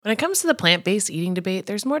When it comes to the plant-based eating debate,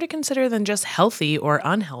 there's more to consider than just healthy or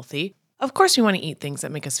unhealthy. Of course, we want to eat things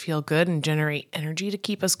that make us feel good and generate energy to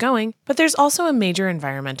keep us going, but there's also a major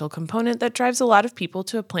environmental component that drives a lot of people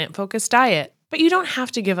to a plant-focused diet. But you don't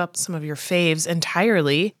have to give up some of your faves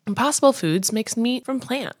entirely. Impossible Foods makes meat from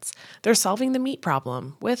plants. They're solving the meat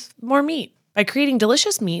problem with more meat. By creating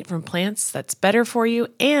delicious meat from plants that's better for you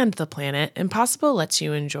and the planet, Impossible lets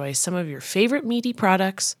you enjoy some of your favorite meaty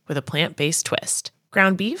products with a plant-based twist.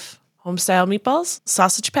 Ground beef, home-style meatballs,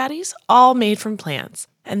 sausage patties, all made from plants.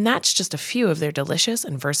 And that's just a few of their delicious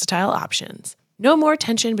and versatile options. No more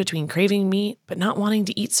tension between craving meat but not wanting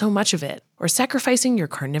to eat so much of it, or sacrificing your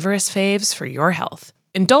carnivorous faves for your health.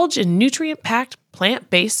 Indulge in nutrient-packed,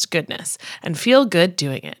 plant-based goodness and feel good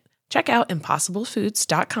doing it. Check out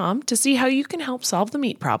ImpossibleFoods.com to see how you can help solve the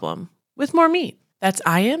meat problem with more meat. That's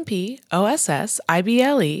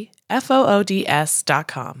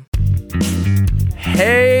ImpossibleFoods.com.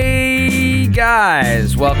 Hey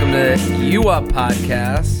guys, welcome to You Up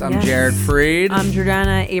Podcast. I'm Jared Freed. I'm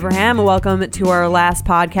Jordana Abraham. Welcome to our last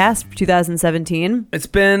podcast for 2017. It's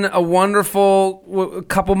been a wonderful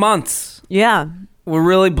couple months. Yeah. We're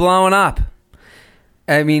really blowing up.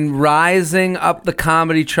 I mean, rising up the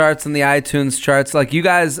comedy charts and the iTunes charts. Like, you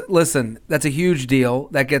guys, listen, that's a huge deal.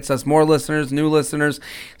 That gets us more listeners, new listeners.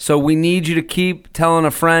 So we need you to keep telling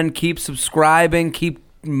a friend, keep subscribing, keep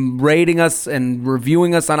rating us and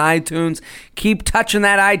reviewing us on iTunes. Keep touching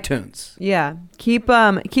that iTunes. Yeah. Keep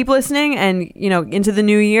listening, and into the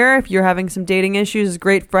new year, if you're having some dating issues, it's a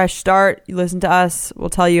great fresh start. You listen to us.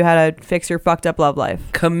 We'll tell you how to fix your fucked up love life.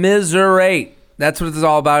 Commiserate. That's what it's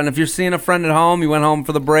all about. And if you're seeing a friend at home, you went home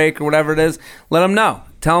for the break or whatever it is, let them know.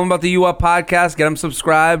 Tell them about the You Up Podcast. Get them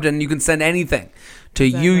subscribed, and you can send anything to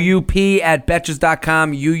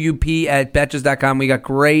uup@betches.com, uup@betches.com. We got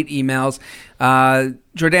great emails.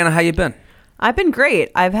 Jordana, how you been? I've been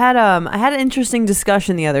great. I had an interesting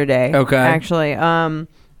discussion the other day. Okay. Actually,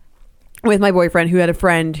 with my boyfriend, who had a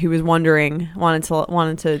friend who was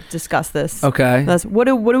wanted to discuss this. Okay. What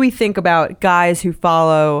do we think about guys who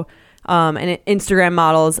follow and Instagram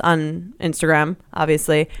models on Instagram,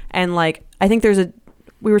 obviously, and like I think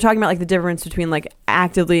we were talking about like the difference between like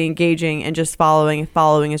actively engaging and just following. If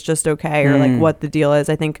following is just okay, or like what the deal is.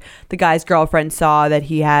 I think the guy's girlfriend saw that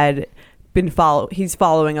he had he's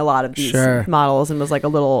following a lot of these models and was like a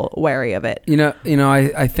little wary of it.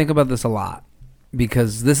 I think about this a lot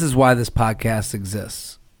because this is why this podcast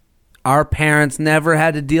exists. Our parents never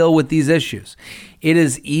had to deal with these issues. It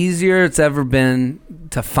is easier it's ever been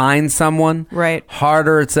to find someone. Right.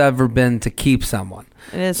 Harder it's ever been to keep someone.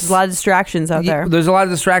 It is. There's a lot of distractions out there. There's a lot of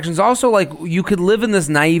distractions. Also, like, you could live in this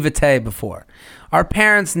naivete before. Our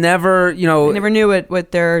parents never, They never knew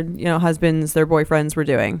what their, husbands, their boyfriends were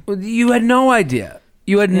doing. You had no idea.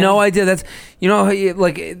 You had no idea. That's,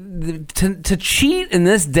 like, to cheat in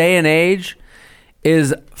this day and age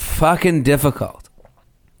is fucking difficult.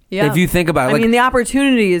 Yeah. If you think about it. I mean, the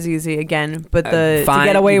opportunity is easy again, but to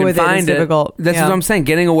get away with it is difficult. That's what I'm saying.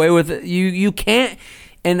 Getting away with it. You can't.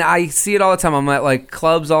 And I see it all the time. I'm at like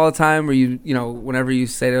clubs all the time where whenever you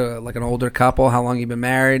say to like an older couple how long you've been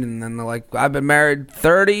married, and then they're like, I've been married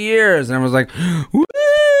 30 years. And everyone's like, woo!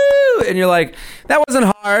 And you're like, that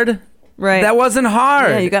wasn't hard. Right. That wasn't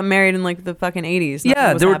hard. Yeah, you got married in like the fucking 80s.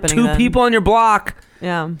 Yeah, there were two people on your block.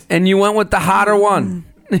 Yeah. And you went with the hotter one.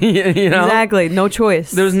 Exactly. No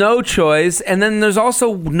choice. There's no choice. And then there's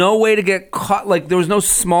also no way to get caught. Like, there was no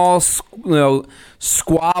small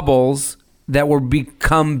squabbles that were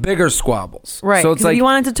become bigger squabbles. Right. So it's like, if you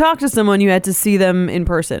wanted to talk to someone, you had to see them in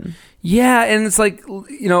person. Yeah. And it's like,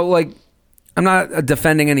 like, I'm not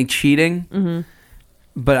defending any cheating,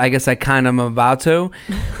 but I guess I kind of am about to.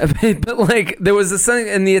 But like, there was this thing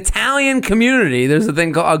in the Italian community. There's a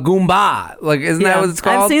thing called a Goomba. Like, isn't that what it's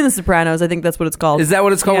called? I've seen The Sopranos. I think that's what it's called. Is that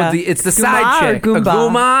what it's called? Yeah. It's the Goomba side chick. or Goomba? A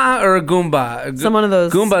Goomba or a Goomba? Some one of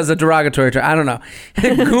those. Goomba is a derogatory term. I don't know.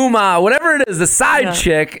 Goomba, whatever it is, the side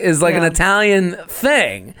chick is like an Italian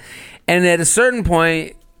thing. And at a certain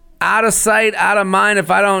point, out of sight, out of mind,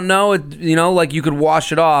 if I don't know it, like you could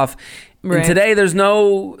wash it off. Right. And today there's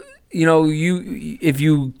no... if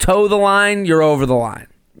you toe the line, you're over the line.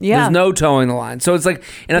 Yeah. There's no towing the line. So it's like,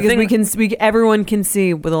 and because everyone can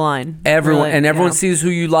see with a line. Everyone sees who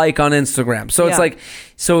you like on Instagram. So it's like,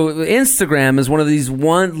 so Instagram is one of these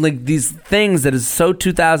these things that is so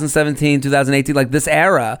 2017, 2018, like this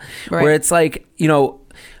era, where it's like,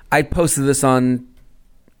 I posted this on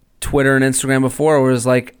Twitter and Instagram before, where it's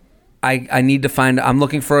like, I need to I'm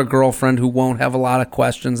looking for a girlfriend who won't have a lot of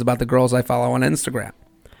questions about the girls I follow on Instagram.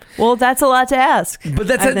 Well, that's a lot to ask. But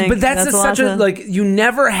you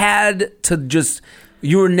never had to just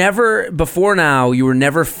You were never before now. You were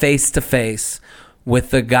never face to face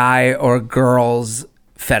with the guy or girl's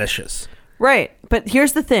fetishes. Right. But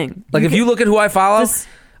here's the thing. Like, if you look at who I follow,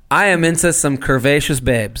 I am into some curvaceous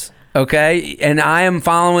babes. Okay, and I am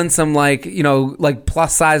following some like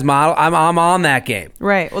plus size model. I'm on that game.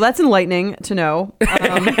 Right. Well, that's enlightening to know. But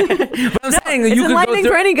I'm saying that it's you could enlightening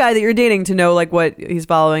for any guy that you're dating to know like what he's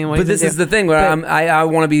following and what. But this is the thing where I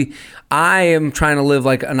want to be. I am trying to live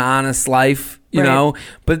like an honest life, you know.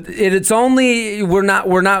 But it's only we're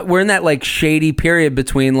in that like shady period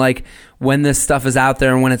between like when this stuff is out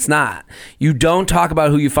there and when it's not. You don't talk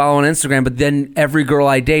about who you follow on Instagram, but then every girl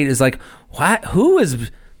I date is like, what? Who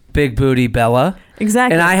is Big Booty Bella?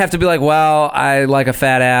 Exactly. And I have to be like, well, I like a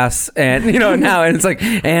fat ass, and now, and it's like,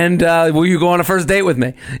 and will you go on a first date with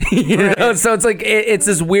me? You know, so it's like it's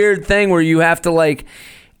this weird thing where you have to like,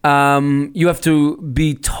 you have to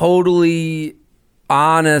be totally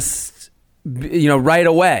honest, right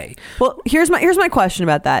away. Well, here's my question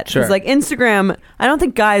about that. Sure. It's like Instagram, I don't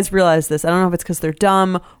think guys realize this. I don't know if it's because they're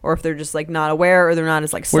dumb or if they're just like not aware or they're not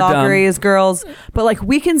as like stalkery as girls. But like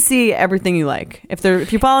we can see everything you like. If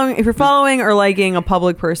you're following or liking a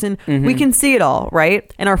public person, we can see it all,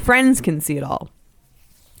 right? And our friends can see it all.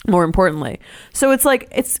 More importantly, so it's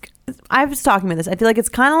like I was talking about this. I feel like it's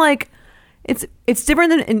kind of like. It's different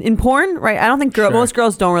than in porn, right? I don't think most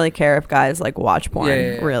girls don't really care if guys like watch porn.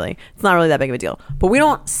 Really, it's not really that big of a deal. But we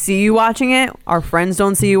don't see you watching it. Our friends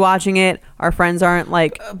don't see you watching it. Our friends aren't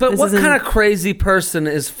like. But what kind of crazy person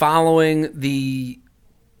is following the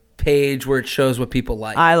page where it shows what people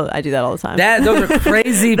like? I do that all the time. Those are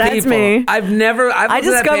crazy That's people. me. I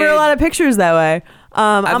discover a lot of pictures that way.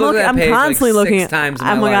 I'm constantly looking at.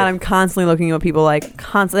 Oh my god, I'm constantly looking at what people like.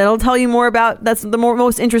 Constantly, it'll tell you more about. That's the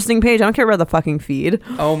most interesting page. I don't care about the fucking feed.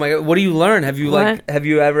 Oh my god, what do you learn? Have you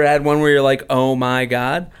ever had one where you're like, oh my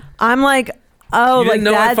god? I'm like, oh, you didn't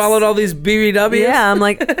know I followed all these BBWs? Yeah, I'm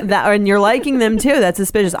like that, and you're liking them too. That's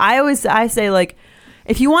suspicious. I say like,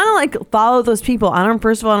 if you want to like follow those people,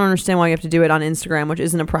 first of all, I don't understand why you have to do it on Instagram, which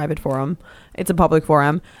isn't a private forum. It's a public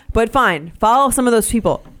forum. But fine, follow some of those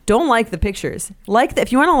people. Don't like the pictures.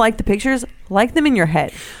 If you want to like the pictures, like them in your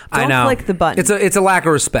head. Don't click the button. It's a lack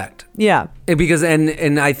of respect. Yeah. Because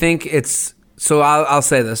and I think it's so. I'll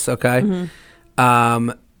say this, okay?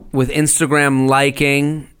 With Instagram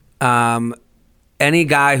liking, any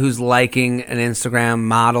guy who's liking an Instagram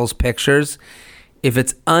model's pictures, if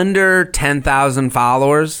it's under 10,000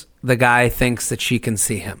 followers, the guy thinks that she can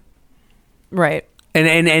see him. Right.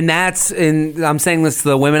 And that's I'm saying this to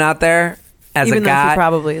the women out there. Even a guy, though she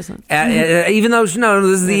probably isn't. Even though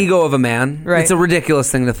this is the ego of a man. Right. It's a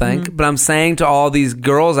ridiculous thing to think. But I'm saying to all these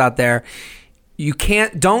girls out there,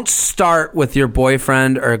 don't start with your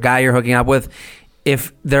boyfriend or a guy you're hooking up with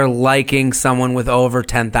if they're liking someone with over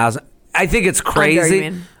 10,000. I think it's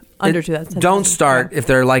crazy. Under 2,000. Don't start if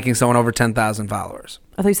they're liking someone over 10,000 followers.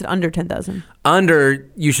 I thought you said under 10,000.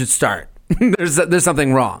 Under, you should start. There's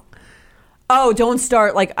something wrong. Oh, don't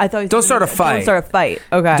start like I thought. Don't start a fight. Don't start a fight.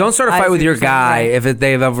 Okay. Don't start a fight with your guy if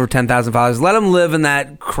they have over 10,000 followers. Let them live in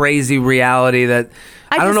that crazy reality that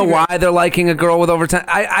I don't know why they're liking a girl with over 10.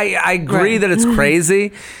 I agree that it's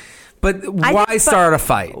crazy, but why start a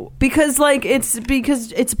fight? Because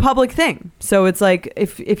it's a public thing. So it's like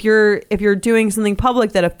if you're doing something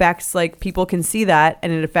public that affects like people can see that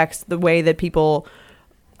and it affects the way that people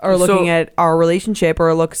are looking at our relationship or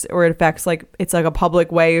it affects like it's like a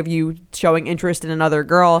public way of you showing interest in another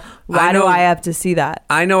girl. Why do I have to see that?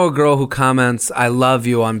 I know a girl who comments "I love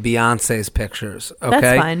you" on Beyonce's pictures. Okay,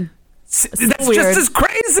 that's fine. That's weird. Just as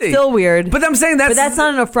crazy. Still weird. But I'm saying that's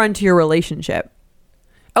not an affront to your relationship.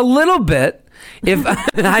 A little bit. If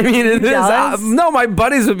I mean, it is. No, my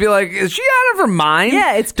buddies would be like, "Is she out of her mind?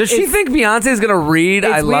 Yeah, does she think Beyonce is gonna read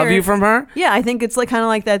 "I love you" from her?" Yeah, I think it's like kind of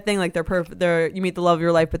like that thing. Like they're perfect. You meet the love of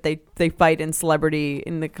your life, but they fight in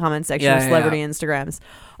the comment section of celebrity Instagrams.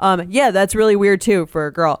 Yeah, that's really weird too for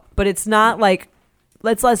a girl. But it's not like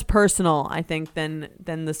it's less personal, I think, than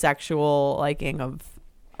the sexual liking of.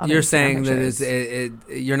 You're saying that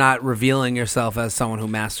you're not revealing yourself as someone who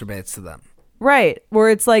masturbates to them. Right,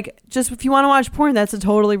 where it's like, just if you want to watch porn, that's a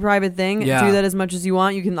totally private thing. Yeah. Do that as much as you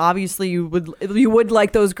want. You can obviously you would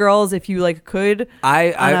like those girls if you like could.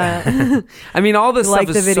 I mean, all this stuff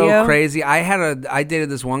is so crazy. I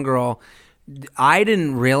dated this one girl. I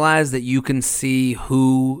didn't realize that you can see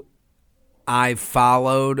who I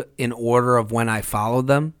followed in order of when I followed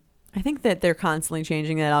them. I think that they're constantly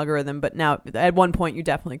changing that algorithm, but now at one point you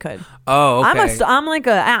definitely could. Oh, okay.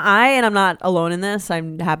 And I'm not alone in this. I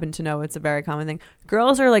happen to know it's a very common thing.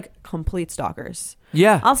 Girls are like complete stalkers.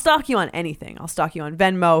 Yeah. I'll stalk you on anything. I'll stalk you on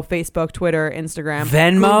Venmo, Facebook, Twitter, Instagram,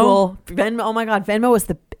 Venmo. Google. Venmo. Oh my God, Venmo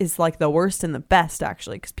is like the worst and the best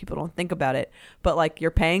actually, because people don't think about it. But like,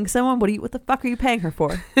 you're paying someone. What the fuck are you paying her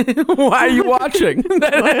for? Why are you watching?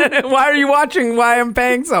 Why are you watching? Why I'm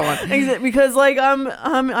paying someone? Because like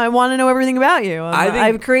I want to know everything about you.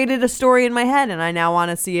 I've created a story in my head, and I now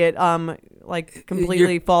want to see it like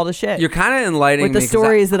completely fall to shit. You're kind of enlightening with the me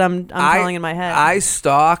stories that I'm telling in my head. I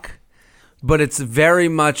stalk, but it's very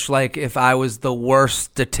much like if I was the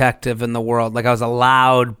worst detective in the world, like I was a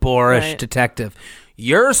loud, boorish detective.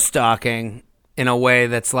 You're stalking in a way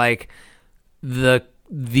that's like the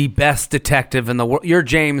best detective in the world. You're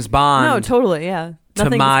James Bond. No, totally, yeah. To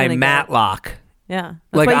my Matlock. Yeah,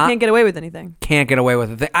 that's why you can't get away with anything. Can't get away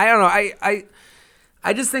with it. I don't know.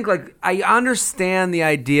 I just think like I understand the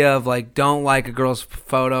idea of like don't like a girl's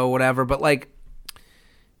photo, whatever, but like,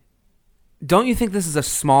 don't you think this is a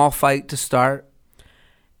small fight to start?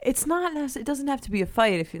 It's not. It doesn't have to be a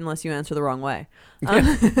fight unless you answer the wrong way.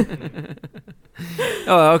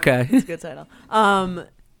 Oh, okay. That's a good title.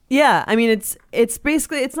 Yeah, I mean it's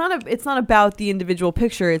basically it's not about the individual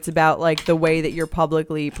picture. It's about like the way that you're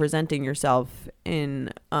publicly presenting yourself in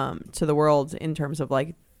to the world in terms of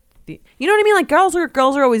like. You know what I mean? Like girls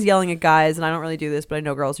are always yelling at guys, and I don't really do this, but I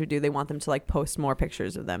know girls who do. They want them to like post more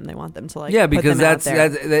pictures of them. They want them to like because that's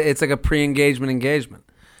it's like a pre-engagement engagement.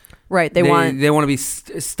 Right. They want to be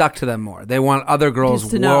stuck to them more. They want other girls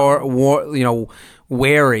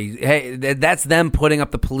wary. Hey, that's them putting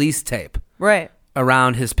up the police tape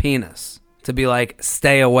around his penis to be like,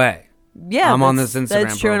 stay away. Yeah, I'm on this Instagram.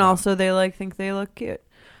 That's true, profile. and also they like think they look cute.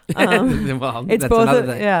 Well, it's that's both another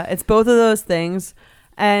thing. Yeah, it's both of those things.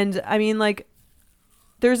 And I mean, like,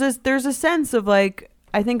 there's a sense of like,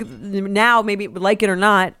 I think now, maybe like it or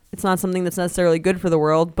not, it's not something that's necessarily good for the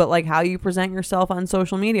world, but like how you present yourself on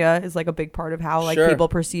social media is like a big part of how like people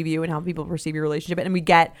perceive you and how people perceive your relationship. And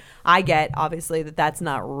I get obviously that that's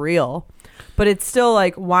not real, but it's still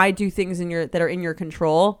like, why do things that are in your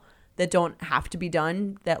control that don't have to be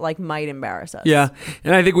done that like might embarrass us? Yeah.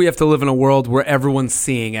 And I think we have to live in a world where everyone's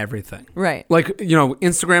seeing everything. Right. Like,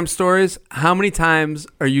 Instagram stories. How many times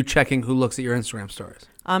are you checking who looks at your Instagram stories?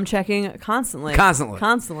 I'm checking constantly.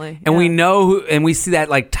 And we know and we see that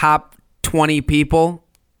like top 20 people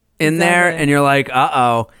in there, and you're like,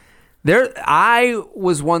 uh-oh. I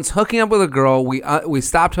was once hooking up with a girl. We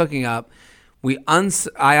stopped hooking up.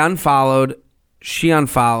 I unfollowed. She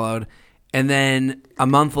unfollowed. And then a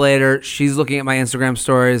month later, she's looking at my Instagram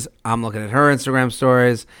stories. I'm looking at her Instagram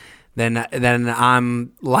stories. Then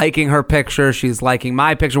I'm liking her picture. She's liking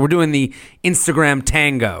my picture. We're doing the Instagram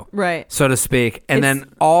tango, right, so to speak. And then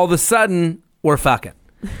all of a sudden, we're fucking.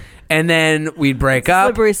 And then we'd break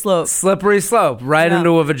up. Slippery slope, right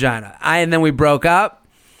into a vagina. And then we broke up.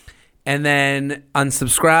 And then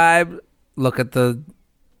unsubscribe. Look at the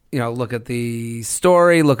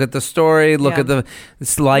story, look at the story, like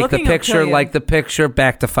the picture,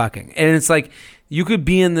 back to fucking. And it's like, you could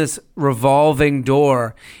be in this revolving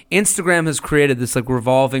door. Instagram has created this like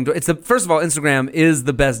revolving door. First of all, Instagram is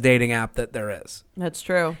the best dating app that there is. That's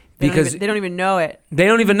true. They don't even know it. They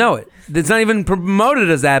don't even know it. It's not even promoted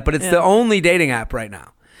as that, but it's the only dating app right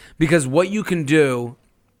now. Because what you can do,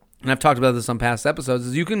 and I've talked about this on past episodes,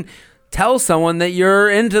 is you can tell someone that you're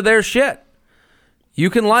into their shit. You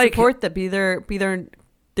can support that, be their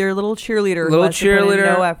little cheerleader,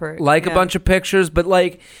 no effort, a bunch of pictures. But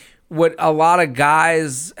like, what a lot of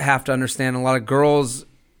guys have to understand, a lot of girls,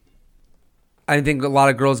 I think a lot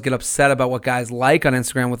of girls get upset about what guys like on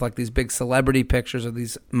Instagram with like these big celebrity pictures of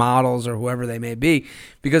these models or whoever they may be,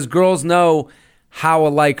 because girls know how a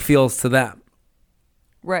like feels to them.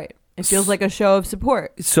 Right. It feels like a show of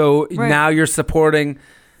support. So now you're supporting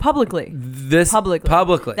publicly. That's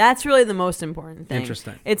really the most important thing.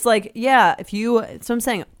 Interesting. It's like, so I'm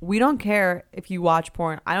saying, we don't care if you watch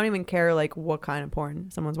porn. I don't even care like what kind of porn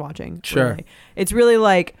someone's watching. Sure. Really. It's really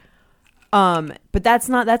like, but that's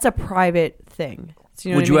a private thing. So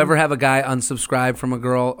Would you ever have a guy unsubscribe from a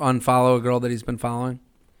girl, unfollow a girl that he's been following?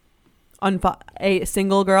 A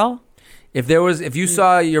single girl? If you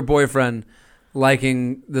saw your boyfriend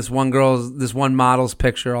liking this one model's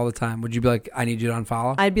picture all the time, would you be like, I need you to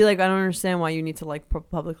unfollow? I'd be like, I don't understand why you need to like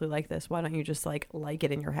publicly like this. Why don't you just like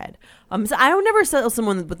it in your head? So I would never tell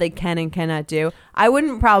someone what they can and cannot do. I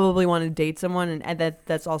wouldn't probably want to date someone, and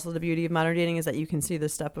that's also the beauty of modern dating, is that you can see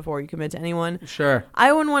this stuff before you commit to anyone. Sure.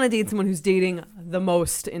 I wouldn't want to date someone who's dating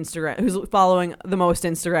who's following the most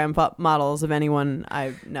Instagram models of anyone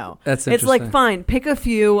I know. That's interesting. It's like, fine, pick a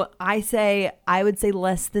few. I would say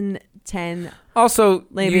less than 10. Also,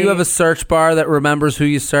 maybe. You have a search bar that remembers who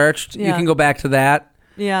you searched. You can go back to that.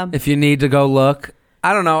 Yeah. If you need to go look.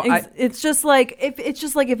 I don't know. It's just like if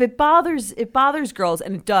it bothers girls,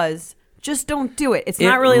 and it does. Just don't do it. It's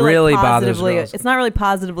not really positively. It's not really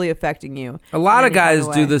positively affecting you. A lot of guys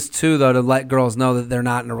do this too, though, to let girls know that they're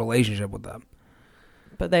not in a relationship with them.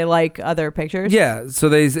 But they like other pictures. Yeah,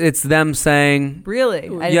 so it's them saying, "Really?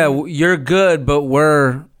 You're good, but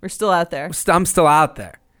we're still out there. I'm still out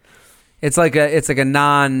there." It's like a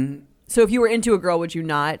non. So if you were into a girl, would you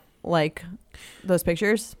not like those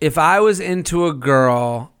pictures? If I was into a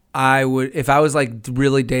girl, I would. If I was like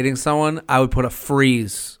really dating someone, I would put a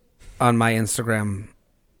freeze on my Instagram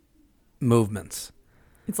movements.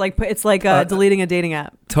 It's like deleting a dating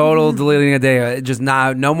app. Total deleting a day. Just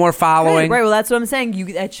no more following. Right. Well, that's what I'm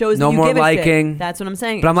saying. That shows no that you more give liking. a shit. That's what I'm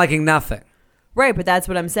saying. But I'm liking nothing. Right, but that's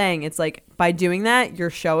what I'm saying. It's like by doing that, you're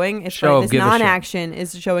showing. It's Show like this non-action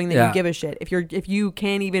is showing that you give a shit. If you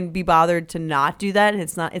can't even be bothered to not do that, and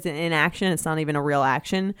it's an inaction. It's not even a real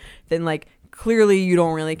action. Then like clearly you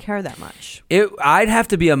don't really care that much. I'd have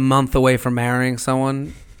to be a month away from marrying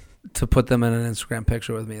someone to put them in an Instagram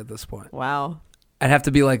picture with me at this point. Wow. I'd have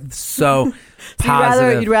to be like so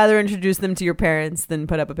positive. You'd rather introduce them to your parents than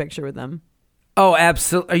put up a picture with them. Oh,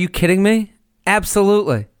 absolutely. Are you kidding me?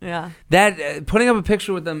 Absolutely. Yeah. That putting up a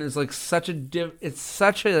picture with them is like it's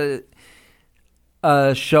such a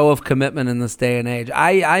show of commitment in this day and age.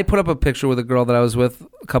 I put up a picture with a girl that I was with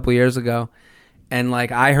a couple years ago, and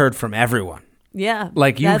like I heard from everyone. Yeah.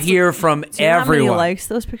 Like you hear from everyone. How many likes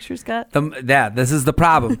those pictures got? This is the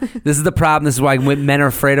problem. This is the problem. This is why men are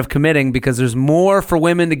afraid of committing, because there's more for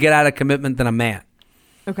women to get out of commitment than a man.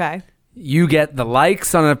 Okay. You get the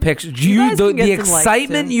likes on a picture. The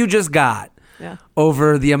excitement you just got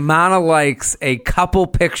over the amount of likes a couple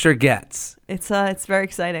picture gets. It's very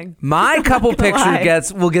exciting. My couple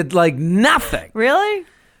picture will get like nothing. Really?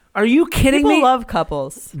 Are you kidding me? People love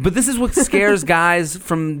couples. But this is what scares guys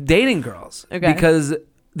from dating girls. Okay. Because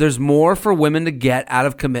there's more for women to get out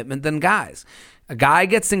of commitment than guys. A guy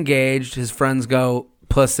gets engaged, his friends go,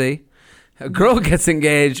 pussy. A girl gets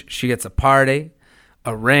engaged, she gets a party,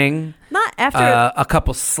 a ring, not after a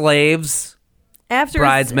couple slaves,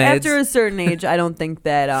 bridesmaids. After a certain age, I don't think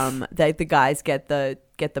that that the guys get the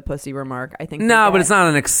pussy remark. I think but it's not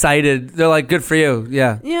an excited. They're like, good for you.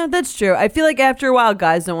 Yeah, that's true. I feel like after a while,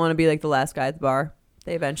 guys don't want to be like the last guy at the bar.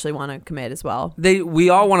 They eventually want to commit as well. We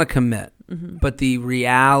all want to commit, but the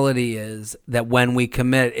reality is that when we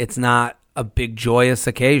commit, it's not a big joyous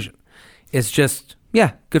occasion. It's just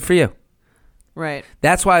good for you. Right.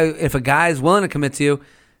 That's why if a guy's willing to commit to you,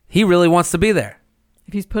 he really wants to be there.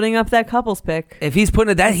 If he's putting up that couples pic. If he's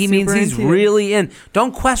putting it that, he means he's really in.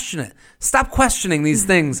 Don't question it. Stop questioning these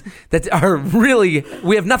things that are really,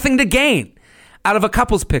 we have nothing to gain out of a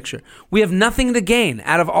couples picture. We have nothing to gain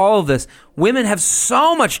out of all of this. Women have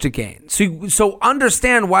so much to gain. So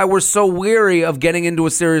understand why we're so weary of getting into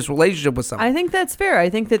a serious relationship with someone. I think that's fair. I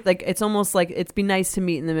think that like it's almost like it'd be nice to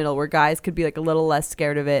meet in the middle where guys could be like a little less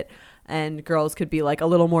scared of it and girls could be like a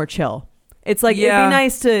little more chill. It's like it'd be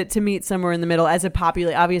nice to meet somewhere in the middle as a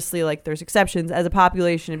population. Obviously, like there's exceptions. As a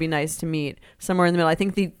population, it'd be nice to meet somewhere in the middle. I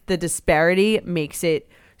think the disparity makes it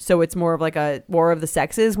so it's more of like a war of the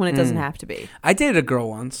sexes when it doesn't have to be. I dated a girl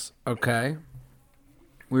once. Okay,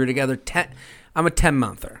 we were together. I'm a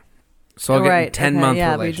 10-monther, so I'll get 10-month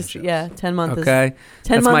relationships. 10 months. Okay,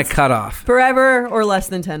 10 months, my cutoff. Forever or less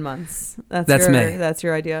than 10 months. That's me. That's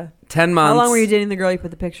your idea. 10 months. How long were you dating the girl you put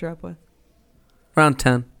the picture up with? Around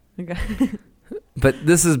 10. Okay. But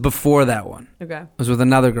this is before that one. Okay. I was with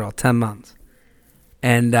another girl, 10 months.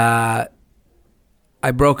 And I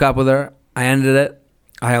broke up with her. I ended it.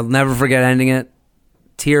 I'll never forget ending it.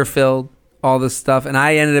 Tear-filled, all this stuff. And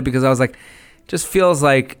I ended it because I was like, just feels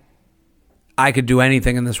like I could do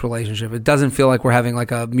anything in this relationship. It doesn't feel like we're having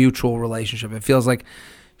like a mutual relationship. It feels like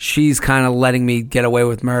she's kind of letting me get away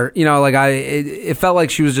with murder. You know, like it felt like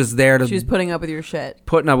she was just there to... She was putting up with your shit.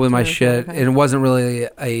 Putting up with my shit. Okay. And it wasn't really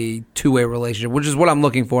a two-way relationship, which is what I'm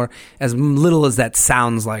looking for, as little as that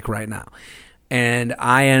sounds like right now. And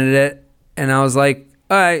I ended it, and I was like,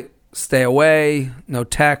 all right, stay away, no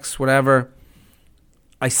text, whatever.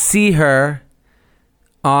 I see her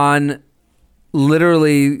on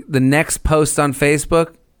literally the next post on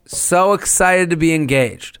Facebook, so excited to be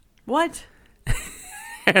engaged. What?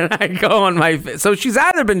 And I go on so she's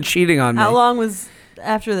either been cheating on me. How long was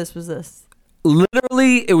after this was this?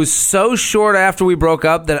 Literally, it was so short after we broke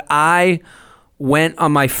up that I went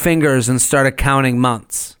on my fingers and started counting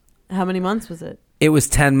months. How many months was it? It was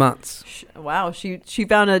 10 months. Wow, she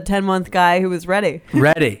found a 10-month guy who was ready.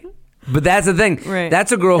 Ready. But that's the thing. Right.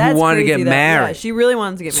 That's a girl who wanted to get married. Yeah, she really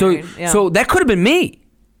wanted to get married. Yeah. So that could have been me.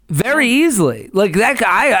 Very easily. Like that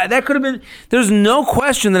guy, that could have been, there's no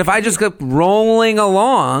question that if I just kept rolling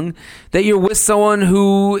along, that you're with someone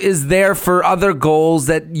who is there for other goals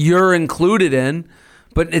that you're included in,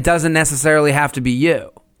 but it doesn't necessarily have to be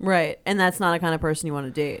you. Right. And that's not a kind of person you want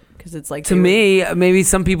to date. Because it's like, to me, maybe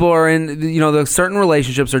some people are in, the certain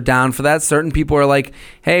relationships are down for that. Certain people are like,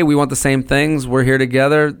 hey, we want the same things. We're here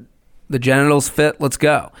together. The genitals fit. Let's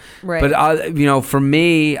go. Right. But, for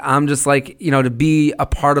me, I'm just like, to be a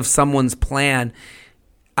part of someone's plan,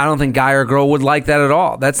 I don't think guy or girl would like that at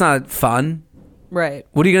all. That's not fun. Right.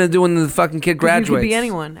 What are you going to do when the fucking kid graduates? You could be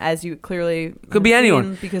anyone, as you clearly could be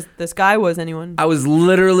anyone. Because this guy was anyone. I was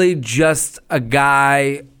literally just a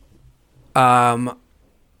guy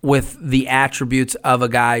with the attributes of a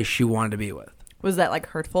guy she wanted to be with. Was that like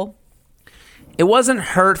hurtful? It wasn't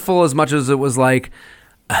hurtful as much as it was like,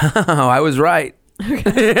 oh, I was right.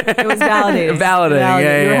 It was validating. Validating.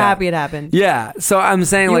 Yeah, you were happy it happened. Yeah. So I'm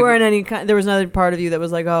saying you like, weren't any kind. There was another part of you that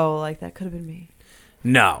was like, oh, like that could have been me.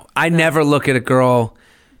 No, I never look at a girl.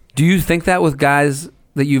 Do you think that with guys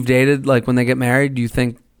that you've dated, like when they get married? Do you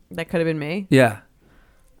think that could have been me? Yeah.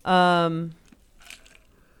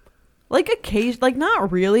 Like occasion, like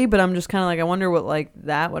not really, but I'm just kind of like, I wonder what like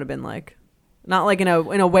that would have been like. Not like in a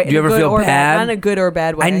way. Do you ever feel bad? Not in a good or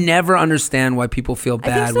bad way. I never understand why people feel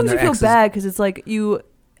bad. I think when sometimes you feel bad because it's like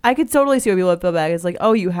I could totally see why people feel bad. It's like,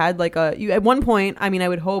 oh, you had like at one point. I mean, I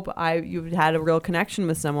would hope you've had a real connection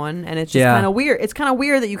with someone, and it's just kind of weird. It's kind of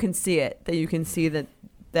weird that you can see it, that you can see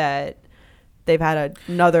that they've had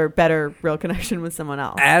another better real connection with someone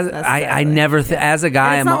else. I never as a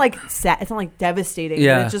guy, it's not like sad. It's not like devastating.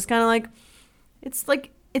 Yeah, but it's just kind of like it's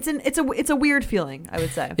like. It's a weird feeling, I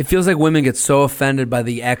would say. It feels like women get so offended by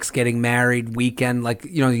the ex getting married weekend. Like,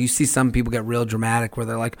 you see some people get real dramatic where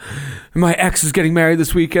they're like, my ex is getting married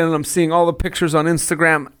this weekend and I'm seeing all the pictures on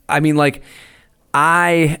Instagram. I mean, like,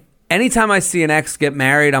 anytime I see an ex get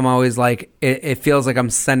married, I'm always like, it feels like I'm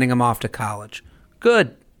sending them off to college.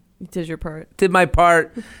 Good. You did your part. Did my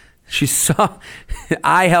part.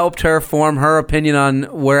 I helped her form her opinion on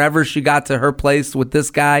wherever she got to her place with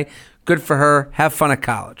this guy. Good for her. Have fun at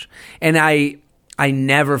college. And I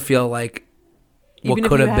never feel like what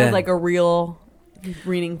could have been. Had like a real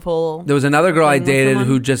meaningful. There was another girl I dated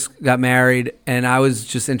who just got married, and I was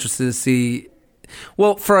just interested to see.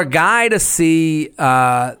 Well, for a guy to see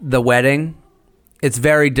the wedding, it's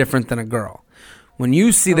very different than a girl. When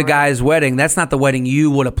you see the guy's wedding, that's not the wedding you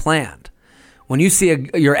would have planned. When you see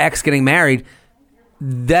your ex getting married,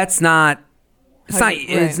 that's not.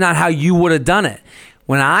 It's not how you would have done it.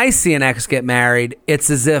 When I see an ex get married, it's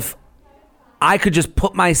as if I could just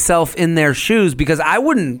put myself in their shoes because I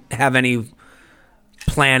wouldn't have any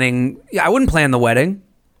planning. I wouldn't plan the wedding.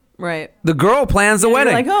 Right. The girl plans the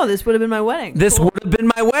wedding. Like, oh, this would have been my wedding. This would have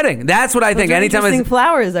been my wedding. That's what I think. Anytime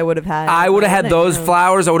flowers I would have had. I would have had those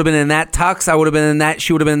flowers. I would have been in that tux. I would have been in that.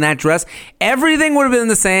 She would have been in that dress. Everything would have been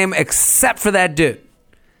the same except for that dude.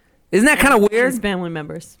 Isn't that kind of weird? His family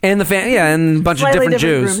members. And and a bunch of different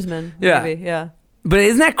Jews. Groomsmen, yeah. Maybe. Yeah. But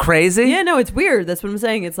isn't that crazy? Yeah, no, it's weird. That's what I'm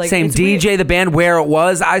saying. It's like same it's DJ, weird. the band, where it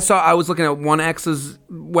was. I was looking at one ex's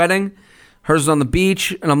wedding. Hers was on the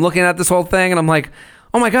beach, and I'm looking at this whole thing, and I'm like,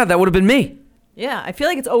 oh my God, that would have been me. Yeah, I feel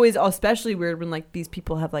like it's always especially weird when like these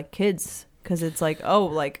people have like kids, because it's like, oh,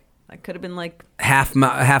 like I could have been like half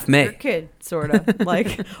me, your kid, sort of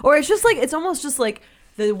like, or it's just like it's almost just like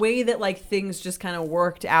the way that like things just kind of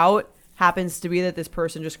worked out. Happens to be that this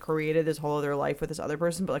person just created this whole other life with this other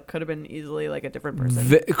person, but like could have been easily like a different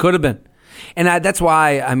person. It could have been. And that's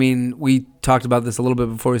why, I mean, we talked about this a little bit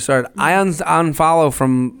before we started. I unfollow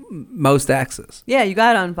from most exes. Yeah, you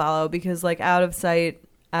got to unfollow because like out of sight,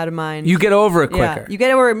 out of mind. You get over it quicker. Yeah, you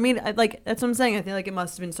get over it. Like, that's what I'm saying. I feel like it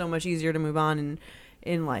must have been so much easier to move on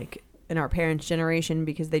in our parents' generation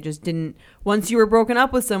because they just didn't. Once you were broken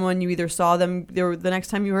up with someone, you either saw them, the next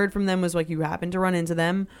time you heard from them was like you happened to run into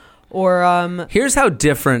them. Or here's how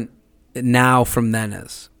different now from then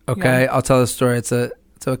is. Okay, yeah. I'll tell the story. It's a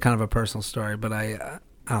kind of a personal story, but I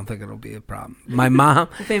don't think it'll be a problem. My mom,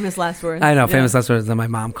 famous last words. I know, famous last words. Then my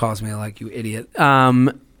mom calls me like, "You idiot."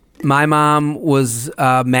 My mom was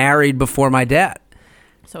married before my dad.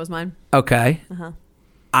 So was mine. Okay.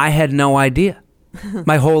 I had no idea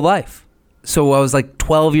my whole life. So I was like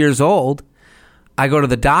 12 years old. I go to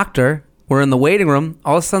the doctor. We're in the waiting room.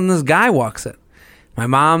 All of a sudden, this guy walks in. My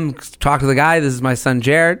mom talked to the guy. This is my son,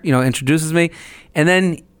 Jared, introduces me. And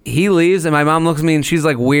then he leaves and my mom looks at me and she's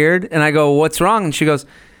like weird. And I go, what's wrong? And she goes,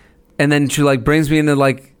 and then she like brings me into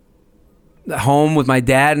like home with my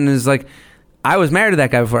dad and is like, I was married to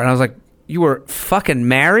that guy before. And I was like, you were fucking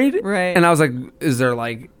married? Right. And I was like, is there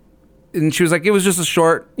like, and she was like, it was just a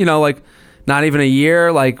short, like not even a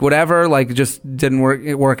year, like whatever, like it just didn't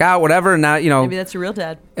work out, whatever. Now, maybe that's your real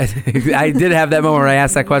dad. I did have that moment where I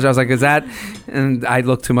asked that question. I was like, is that, and I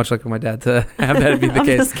look too much like my dad to have that be the I'm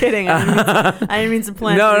case. Just kidding. I didn't mean to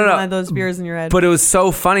plant those fears in your head. But it was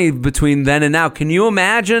so funny between then and now. Can you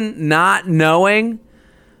imagine not knowing?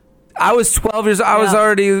 I was 12 years. I was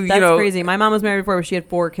already, That's crazy. My mom was married before, but she had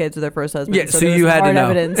 4 kids with her first husband. Yeah, so you had to know.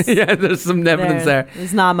 Evidence. Yeah, there's some evidence there.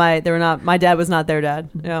 It's not my. They were not. My dad was not their dad.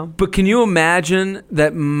 Yeah. But can you imagine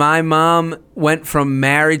that my mom went from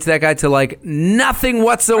married to that guy to like nothing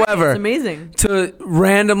whatsoever? Right, it's amazing. To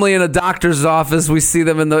randomly in a doctor's office, we see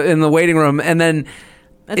them in the waiting room, and then.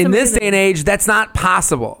 That's in amazing. This day and age, that's not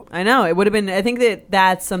possible. I know. It would have been. I think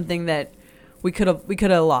that's something that we could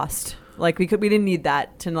have lost. Like we didn't need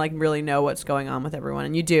that to like really know what's going on with everyone,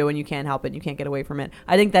 and you do, and you can't help it. You can't get away from it.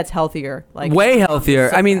 I think that's healthier. Like way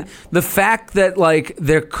healthier. I mean, the fact that like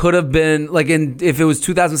there could have been like if it was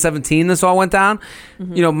 2017, this all went down.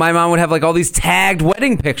 Mm-hmm. My mom would have like all these tagged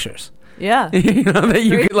wedding pictures. Yeah, that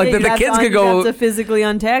you could, like that the kids could go you have to physically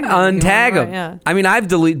untag them. Untag them. Yeah. I mean,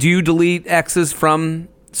 do you delete exes from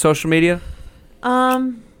social media?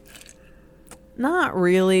 Not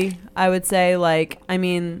really. I would say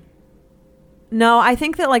no, I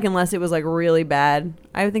think that like unless it was like really bad,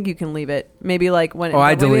 I would think you can leave it. Maybe like maybe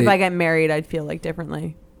if I get married, I'd feel like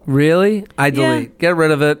differently. Really? I delete. Yeah. Get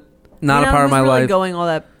rid of it. Not a part of my really life. Going all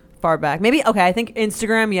that far back. Maybe I think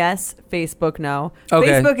Instagram yes, Facebook no. Okay.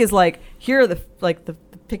 Facebook is like here are the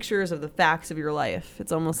pictures of the facts of your life.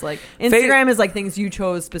 It's almost like Instagram is like things you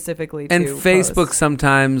chose specifically to And Facebook post.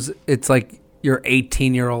 Sometimes it's like your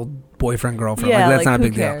 18-year-old boyfriend girlfriend. Yeah, like that's not a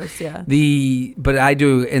big cares? deal. Yeah. But I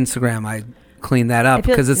do Instagram. I clean that up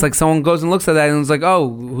because it's like someone goes and looks at that and it's like, oh,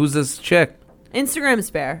 who's this chick? Instagram is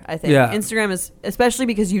fair, I think. Yeah. Instagram is, especially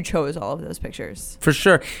because you chose all of those pictures. For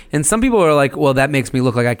sure. And some people are like, well, that makes me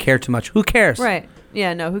look like I care too much. Who cares? Right.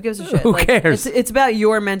 Yeah, no, who gives a shit? Who cares? It's about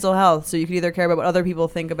your mental health. So you could either care about what other people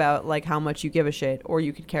think about, like how much you give a shit, or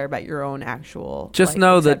you could care about your own actual Just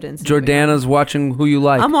know that Jordana's watching who you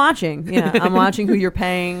like. I'm watching. Yeah. I'm watching who you're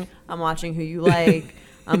paying. I'm watching who you like.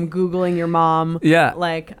 I'm Googling your mom. Yeah.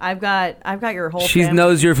 Like I've got your whole She family.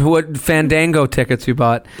 knows what Fandango tickets you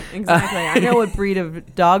bought. Exactly. I know what breed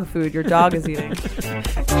of dog food your dog is eating.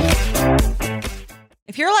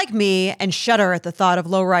 If you're like me and shudder at the thought of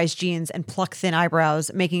low-rise jeans and pluck-thin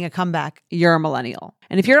eyebrows making a comeback, you're a millennial.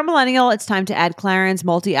 And if you're a millennial, it's time to add Clarins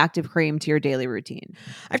Multi-Active Cream to your daily routine.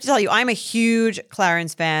 I have to tell you, I'm a huge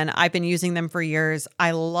Clarins fan. I've been using them for years.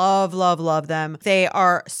 I love, love, love them. They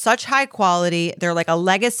are such high quality. They're like a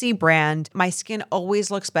legacy brand. My skin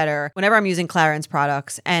always looks better whenever I'm using Clarins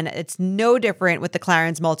products, and it's no different with the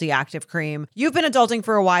Clarins Multi-Active Cream. You've been adulting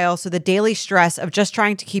for a while, so the daily stress of just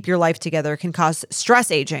trying to keep your life together can cause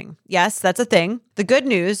stress aging. Yes, that's a thing. The good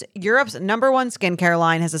news, Europe's #1 skincare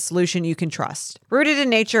line has a solution you can trust. Rooted in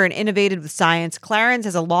nature and innovated with science, Clarins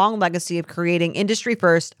has a long legacy of creating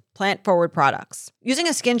industry-first, plant-forward products. Using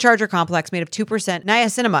a skin charger complex made of 2%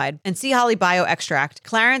 niacinamide and sea holly bioextract,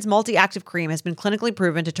 Clarins Multi-Active Cream has been clinically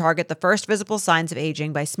proven to target the first visible signs of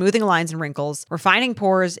aging by smoothing lines and wrinkles, refining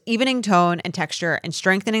pores, evening tone and texture, and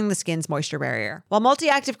strengthening the skin's moisture barrier. While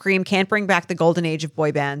Multi-Active Cream can't bring back the golden age of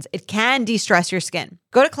boy bands, it can de-stress your skin.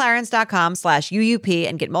 Go to clarins.com/UUP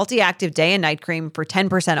and get Multi-Active Day and Night Cream for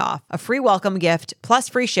 10% off, a free welcome gift, plus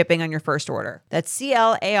free shipping on your first order. That's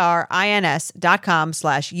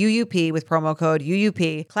clarins.com/UUP with promo code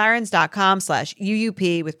UUP,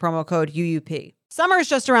 clarins.com/UUP with promo code UUP. Summer is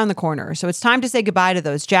just around the corner, so it's time to say goodbye to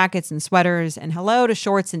those jackets and sweaters and hello to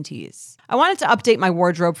shorts and tees. I wanted to update my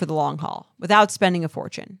wardrobe for the long haul without spending a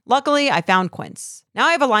fortune. Luckily, I found Quince. Now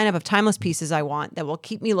I have a lineup of timeless pieces I want that will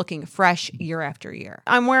keep me looking fresh year after year.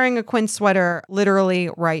 I'm wearing a Quince sweater literally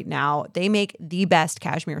right now. They make the best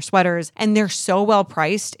cashmere sweaters and they're so well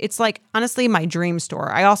priced. It's like honestly my dream store.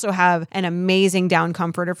 I also have an amazing down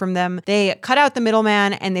comforter from them. They cut out the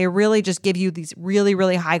middleman and they really just give you these really,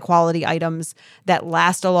 really high quality items that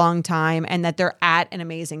last a long time and that they're at an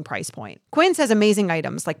amazing price point. Quince has amazing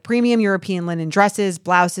items like premium European linen dresses,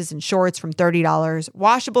 blouses, and shorts from $30,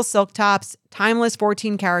 washable silk tops, timeless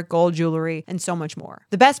 14-karat gold jewelry, and so much more.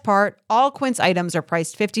 The best part, all Quince items are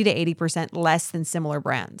priced 50 to 80% less than similar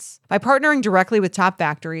brands. By partnering directly with top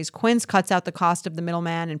factories, Quince cuts out the cost of the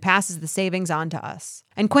middleman and passes the savings on to us.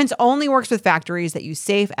 And Quince only works with factories that use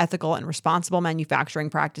safe, ethical, and responsible manufacturing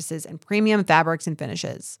practices and premium fabrics and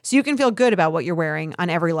finishes, so you can feel good about what you're wearing on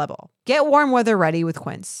every level. Get warm weather ready with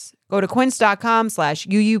Quince. Go to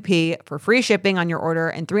quince.com/UUP for free shipping on your order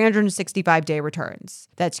and 365-day returns.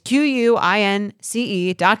 That's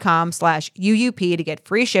QUINCE.com/UUP to get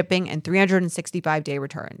free shipping and 365-day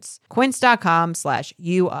returns.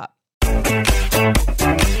 Quince.com/UUP.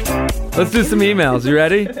 Let's do some emails. You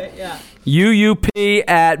ready? Yeah.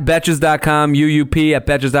 UUP@betches.com,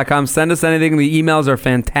 UUP@betches.com. Send us anything. The emails are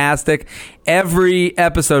fantastic. Every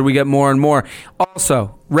episode we get more and more.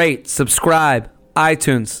 Also, rate, subscribe,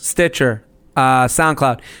 iTunes, Stitcher,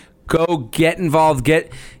 SoundCloud. Go get involved.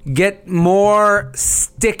 Get more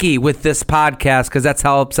sticky with this podcast because that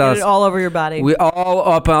helps us. Get it all over your body. We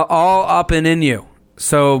all up and in you.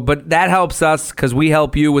 So, but that helps us because we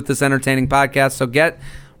help you with this entertaining podcast. So get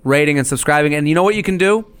rating and subscribing. And you know what you can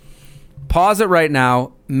do? Pause it right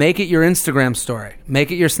now. Make it your Instagram story. Make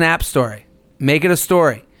it your Snap story. Make it a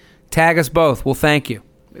story. Tag us both. We'll thank you.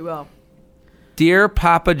 We will. Dear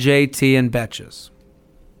Papa JT and Betches.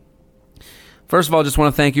 First of all, I just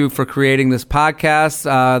want to thank you for creating this podcast.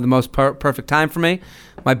 The most perfect time for me.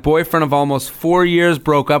 My boyfriend of almost 4 years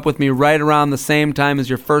broke up with me right around the same time as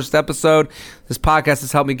your first episode. This podcast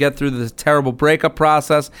has helped me get through the terrible breakup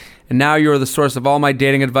process, and now you are the source of all my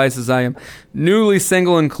dating advice as I am newly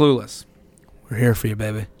single and clueless. We're here for you,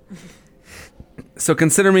 baby. So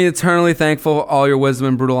consider me eternally thankful for all your wisdom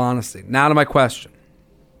and brutal honesty. Now to my question.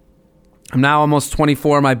 I'm now almost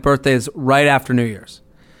 24. My birthday is right after New Year's.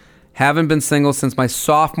 Haven't been single since my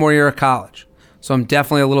sophomore year of college, so I'm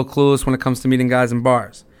definitely a little clueless when it comes to meeting guys in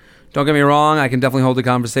bars. Don't get me wrong, I can definitely hold a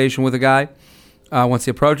conversation with a guy once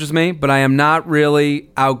he approaches me, but I am not really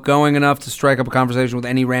outgoing enough to strike up a conversation with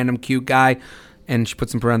any random cute guy, and she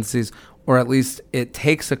puts in parentheses, or at least it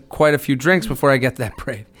takes quite a few drinks before I get that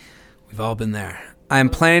brave. We've all been there. I am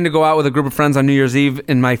planning to go out with a group of friends on New Year's Eve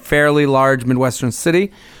in my fairly large Midwestern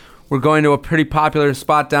city. We're going to a pretty popular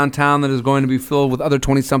spot downtown that is going to be filled with other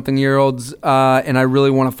 20-something-year-olds, and I really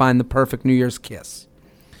want to find the perfect New Year's kiss.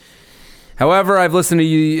 However, I've listened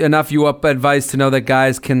to enough you-up advice to know that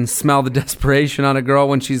guys can smell the desperation on a girl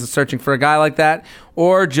when she's searching for a guy like that,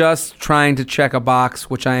 or just trying to check a box,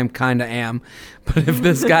 which I kind of am. But if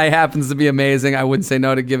this guy happens to be amazing, I wouldn't say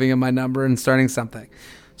no to giving him my number and starting something.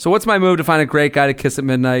 So what's my move to find a great guy to kiss at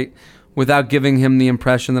midnight without giving him the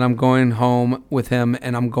impression that I'm going home with him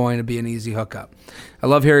and I'm going to be an easy hookup? I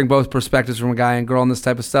love hearing both perspectives from a guy and girl on this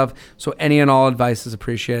type of stuff, so any and all advice is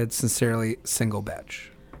appreciated. Sincerely, Single Betch.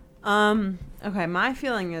 Okay, my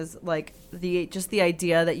feeling is like the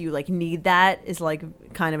idea that you like need that is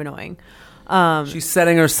like kind of annoying. She's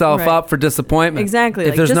setting herself up for disappointment. Exactly. If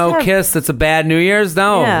like, there's no kiss, it's a bad New Year's.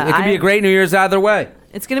 No, it could be a great New Year's either way.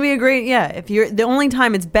 It's gonna be a great If you're the only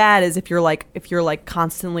time it's bad is if you're like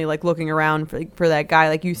constantly like looking around for that guy,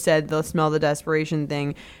 like you said, the smell the desperation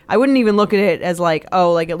thing. I wouldn't even look at it as like,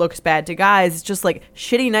 oh, like it looks bad to guys. It's just like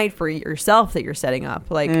shitty night for yourself that you're setting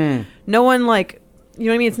up. Like no one like, you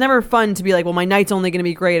know what I mean? It's never fun to be like, well, my night's only gonna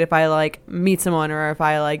be great if I like meet someone or if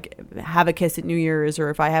I like have a kiss at New Year's or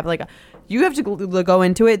if I have like you have to go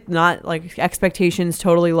into it not like expectations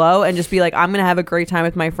totally low and just be like, I'm gonna have a great time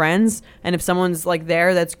with my friends, and if someone's like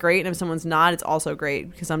there, that's great, and if someone's not, it's also great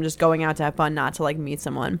because I'm just going out to have fun, not to like meet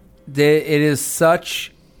someone. It is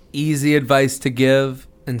such easy advice to give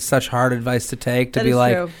and such hard advice to take. To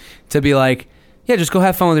be like, yeah, just go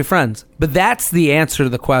have fun with your friends. But that's the answer to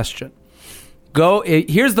the question.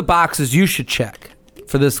 Here's the boxes you should check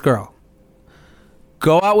for this girl.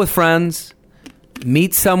 Go out with friends.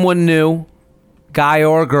 Meet someone new, guy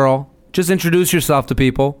or girl. Just introduce yourself to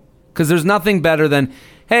people because there's nothing better than,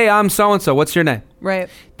 hey, I'm so-and-so. What's your name? Right.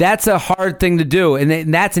 That's a hard thing to do,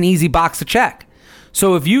 and that's an easy box to check.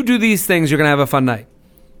 So if you do these things, you're going to have a fun night.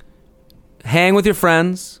 Hang with your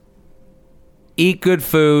friends. Eat good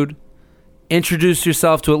food. Introduce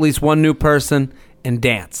yourself to at least one new person and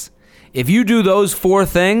dance. If you do those 4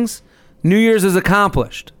 things, New Year's is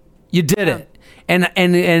accomplished. You did it. And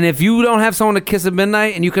if you don't have someone to kiss at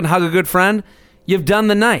midnight and you can hug a good friend, you've done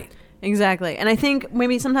the night. Exactly. And I think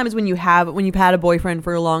maybe sometimes when you've had a boyfriend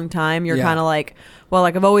for a long time, you're kind of like, well,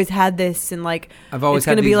 like I've always had this, and like I've always it's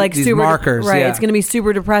going to be like these super markers, right? It's going to be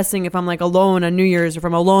super depressing if I'm like alone on New Year's, or if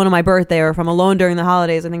I'm alone on my birthday, or if I'm alone during the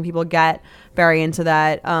holidays. I think people get very into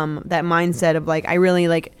that that mindset of like, I really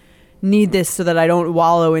like need this so that I don't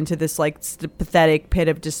wallow into this like pathetic pit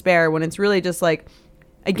of despair, when it's really just like,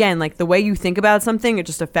 again, like the way you think about something, it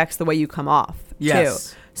just affects the way you come off too.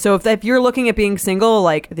 So if you're looking at being single,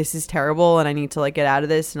 like this is terrible and I need to like get out of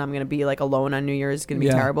this and I'm going to be like alone on New Year's, it's going to be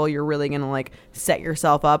terrible. You're really going to like set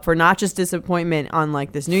yourself up for not just disappointment on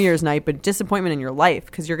like this New Year's night, but disappointment in your life.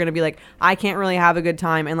 Cause you're going to be like, I can't really have a good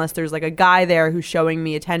time unless there's like a guy there who's showing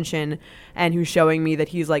me attention and who's showing me that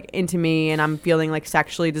he's like into me and I'm feeling like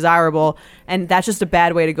sexually desirable. And that's just a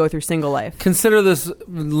bad way to go through single life. Consider this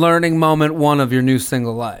learning moment 1 of your new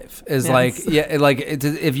single life is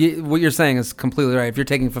what you're saying is completely right. If you're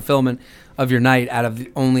taking fulfillment of your night out of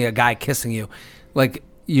only a guy kissing you, like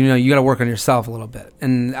you know, you got to work on yourself a little bit.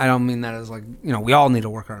 And I don't mean that as like, you know, we all need to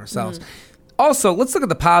work on ourselves. Also, let's look at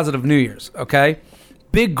the positive New Year's, okay?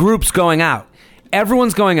 Big groups going out.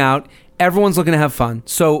 Everyone's going out. Everyone's looking to have fun.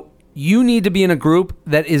 So you need to be in a group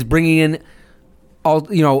that is bringing in all,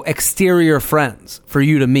 you know, exterior friends for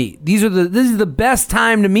you to meet. This is the best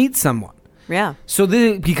time to meet someone. Yeah. So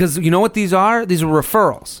because you know what these are? These are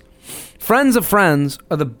referrals. Friends of friends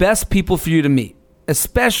are the best people for you to meet,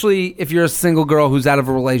 especially if you're a single girl who's out of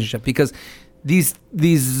a relationship, because these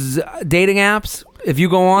dating apps, if you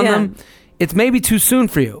go on them, it's maybe too soon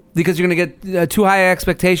for you because you're going to get too high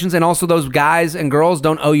expectations, and also those guys and girls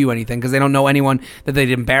don't owe you anything because they don't know anyone that they'd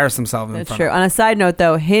embarrass themselves in front of. That's true. On a side note,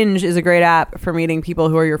 though, Hinge is a great app for meeting people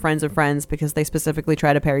who are your friends of friends because they specifically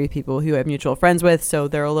try to pair you people who you have mutual friends with, so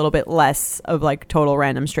they're a little bit less of like total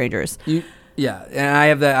random strangers. Yeah, and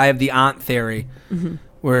I have the aunt theory,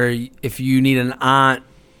 where if you need an aunt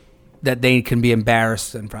that they can be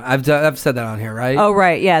embarrassed in front. I've said that on here, right? Oh,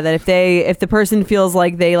 right, yeah. That if the person feels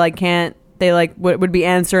like they like can't. They like would be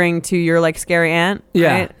answering to your like scary aunt.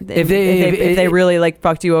 Yeah, right? If they really like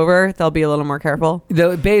fucked you over, they'll be a little more careful.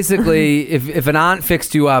 Basically, if an aunt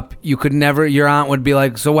fixed you up, your aunt would be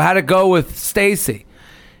like, so how'd it go with Stacy?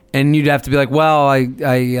 And you'd have to be like, well,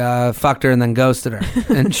 I fucked her and then ghosted her.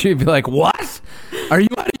 And she'd be like, what? Are you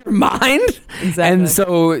out of your mind? Exactly. And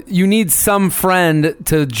so you need some friend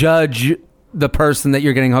to judge the person that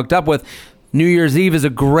you're getting hooked up with. New Year's Eve is a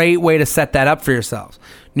great way to set that up for yourselves.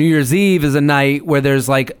 New Year's Eve is a night where there's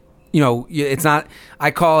like, you know, it's not,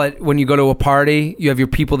 I call it when you go to a party, you have your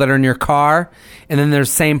people that are in your car, and then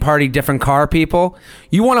there's same party, different car people.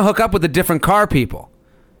 You want to hook up with the different car people.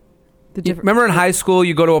 Remember in high school,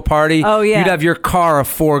 you go to a party, oh, yeah. You'd have your car of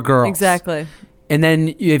 4 girls. Exactly. And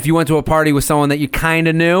then if you went to a party with someone that you kind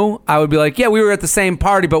of knew, I would be like, yeah, we were at the same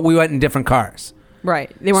party, but we went in different cars.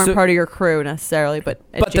 Right. They weren't part of your crew necessarily, but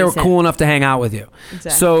they were cool enough to hang out with you.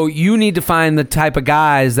 Exactly. So you need to find the type of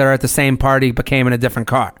guys that are at the same party but came in a different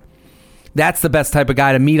car. That's the best type of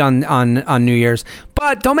guy to meet on New Year's.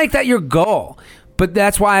 But don't make that your goal. But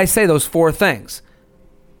that's why I say those 4 things.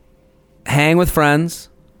 Hang with friends.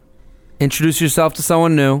 Introduce yourself to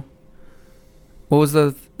someone new. What was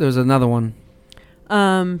there was another one.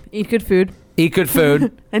 Eat good food. Eat good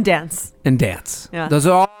food. And dance. Yeah. Those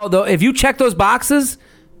are all, if you check those boxes,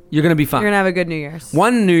 you're going to be fine. You're going to have a good New Year's.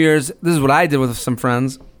 One New Year's, this is what I did with some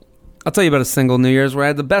friends. I'll tell you about a single New Year's where I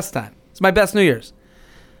had the best time. It's my best New Year's.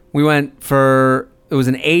 We went it was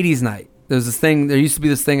an 80s night. There used to be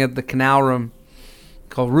this thing at the Canal Room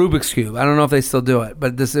called Rubik's Cube. I don't know if they still do it,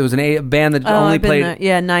 but it was a band that only played.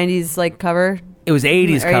 90s like cover. It was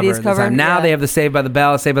 80s cover at the time. Now they have the Saved by the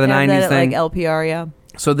Bell, Saved by the 90s thing. Like LPR, yeah.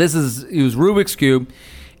 So it was Rubik's Cube,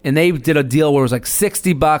 and they did a deal where it was like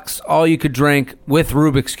 $60 all you could drink with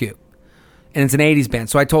Rubik's Cube. And it's an 80s band.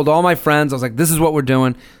 So I told all my friends, I was like, this is what we're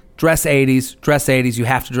doing. Dress 80s, you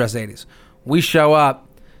have to dress 80s. We show up,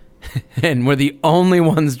 and we're the only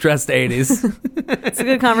ones dressed 80s. It's a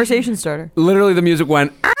good conversation starter. Literally the music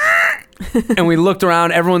went, and we looked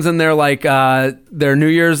around, everyone's in their like their New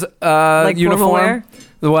Year's like uniform. Formal wear?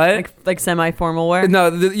 The what? Like semi-formal wear?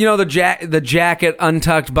 No, the jacket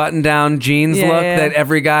untucked button down jeans look that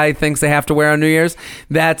every guy thinks they have to wear on New Year's.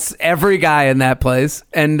 That's every guy in that place.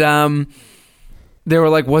 And they were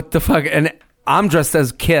like, what the fuck? And I'm dressed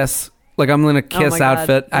as Kiss. Like I'm in a Kiss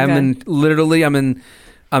outfit. Okay.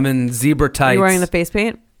 I'm in zebra tights. Are you wearing the face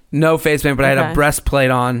paint? No face paint, but I had a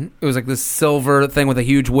breastplate on. It was like this silver thing with a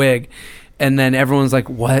huge wig. And then everyone's like,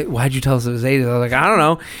 what? Why'd you tell us it was 80s? I was like, I don't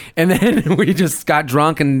know. And then we just got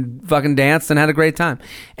drunk and fucking danced and had a great time.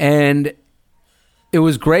 And it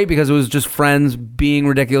was great because it was just friends being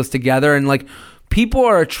ridiculous together. And like, people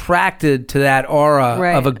are attracted to that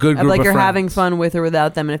aura of a good group of like you're friends. having fun with or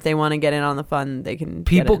without them. And if they want to get in on the fun, they can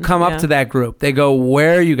People get in. come up to that group. They go,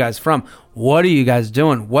 where are you guys from? What are you guys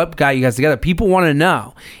doing? What got you guys together? People want to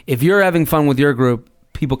know. If you're having fun with your group,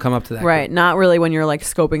 people come up to that right group. Not really when you're like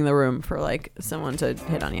scoping the room for like someone to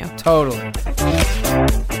hit on you. Totally.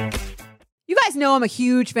 You guys know I'm a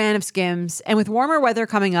huge fan of Skims, and with warmer weather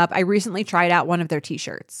coming up, I recently tried out one of their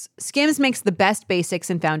t-shirts. Skims makes the best basics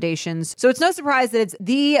and foundations, so it's no surprise that it's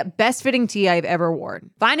the best fitting tee I've ever worn.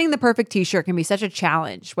 Finding the perfect t-shirt can be such a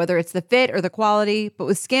challenge, whether it's the fit or the quality, but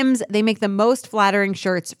with Skims, they make the most flattering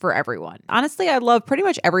shirts for everyone. Honestly, I love pretty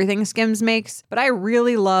much everything Skims makes, but I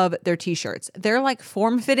really love their t-shirts. They're like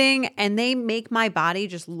form-fitting, and they make my body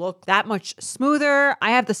just look that much smoother.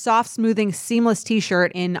 I have the soft, smoothing, seamless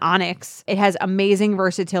t-shirt in Onyx. It has a amazing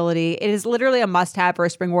versatility. It is literally a must-have for a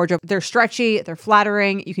spring wardrobe. They're stretchy, they're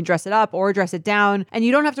flattering. You can dress it up or dress it down, and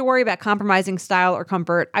you don't have to worry about compromising style or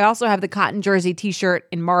comfort. I also have the cotton jersey t-shirt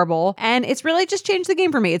in marble, and it's really just changed the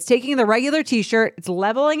game for me. It's taking the regular t-shirt, it's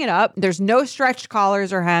leveling it up. There's no stretched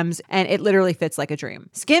collars or hems, and it literally fits like a dream.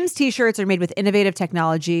 Skims t-shirts are made with innovative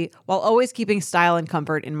technology while always keeping style and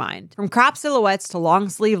comfort in mind. From crop silhouettes to long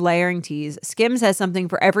sleeve layering tees, Skims has something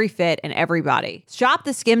for every fit and every body. Shop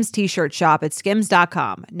the Skims t-shirt shop at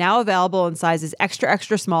skims.com, now available in sizes extra,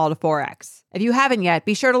 extra small to 4X. If you haven't yet,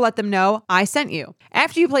 be sure to let them know I sent you.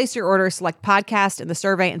 After you place your order, select podcast in the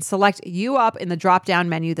survey and select You Up in the drop-down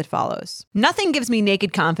menu that follows. Nothing gives me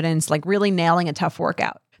naked confidence like really nailing a tough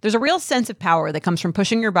workout. There's a real sense of power that comes from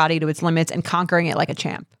pushing your body to its limits and conquering it like a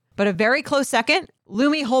champ. But a very close second,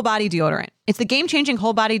 Lume Whole Body Deodorant. It's the game-changing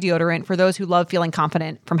whole body deodorant for those who love feeling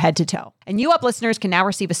confident from head to toe. And You Up listeners can now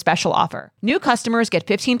receive a special offer. New customers get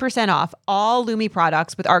 15% off all Lume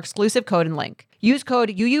products with our exclusive code and link. Use code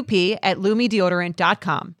UUP at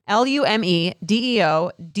LumeDeodorant.com.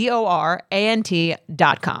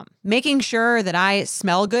 LumeDeodorant.com. Making sure that I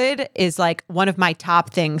smell good is like one of my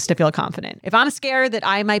top things to feel confident. If I'm scared that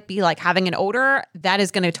I might be like having an odor, that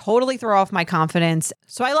is going to totally throw off my confidence.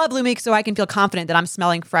 So I love Lume so I can feel confident that I'm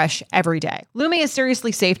smelling fresh every day. Lume is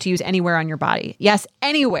seriously safe to use anywhere on your body. Yes,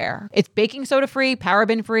 anywhere. It's baking soda free,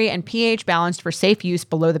 paraben free, and pH balanced for safe use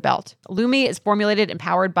below the belt. Lume is formulated and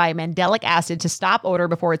powered by mandelic acid to stop odor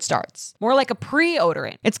before it starts. More like a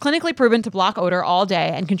pre-odorant. It's clinically proven to block odor all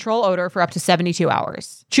day and control odor for up to 72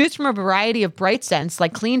 hours. Choose from a variety of bright scents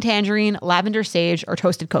like clean tangerine, lavender sage, or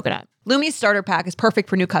toasted coconut. Lume's starter pack is perfect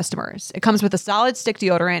for new customers. It comes with a solid stick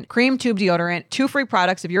deodorant, cream tube deodorant, 2 free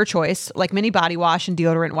products of your choice, like mini body wash and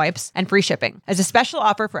deodorant wipes, and free shipping. As a special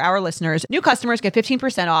offer for our listeners, new customers get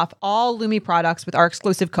 15% off all Lume products with our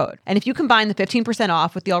exclusive code. And if you combine the 15%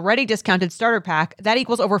 off with the already discounted starter pack, that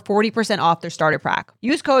equals over 40% off their starter pack.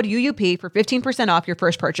 Use code UUP for 15% off your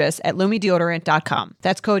first purchase at LumeDeodorant.com.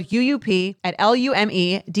 That's code UUP at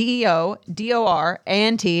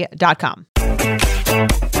LumeDeodorant.com.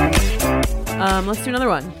 Let's do another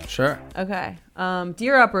one. Sure. Okay.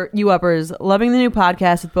 Dear You Uppers, loving the new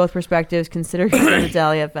podcast with both perspectives, consider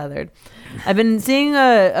Natalia feathered. I've been seeing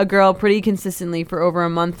a girl pretty consistently for over a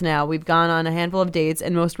month now. We've gone on a handful of dates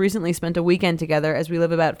and most recently spent a weekend together as we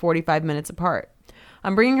live about 45 minutes apart.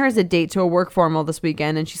 I'm bringing her as a date to a work formal this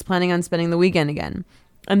weekend and she's planning on spending the weekend again.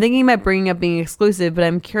 I'm thinking about bringing up being exclusive, but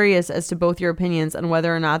I'm curious as to both your opinions on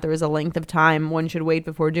whether or not there is a length of time one should wait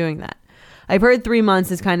before doing that. I've heard 3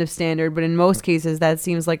 months is kind of standard, but in most cases that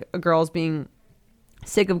seems like a girl's being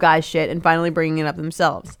sick of guys' shit and finally bringing it up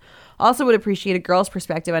themselves. Also would appreciate a girl's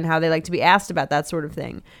perspective on how they like to be asked about that sort of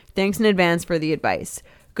thing. Thanks in advance for the advice.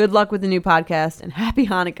 Good luck with the new podcast and happy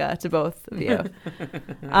Hanukkah to both of you.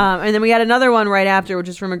 And then we had another one right after, which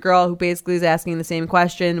is from a girl who basically is asking the same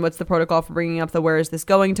question. What's the protocol for bringing up the where is this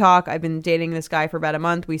going talk? I've been dating this guy for about a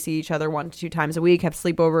month. We see each other 1 to 2 times a week, have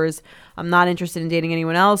sleepovers. I'm not interested in dating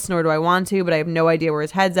anyone else, nor do I want to, but I have no idea where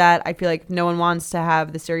his head's at. I feel like no one wants to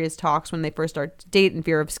have the serious talks when they first start to date in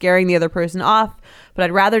fear of scaring the other person off, but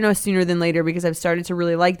I'd rather know sooner than later because I've started to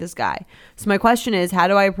really like this guy. So my question is, how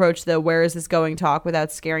do I approach the where is this going talk without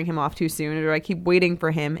scaring him off too soon, or do I keep waiting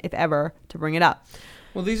for him, if ever, to bring it up?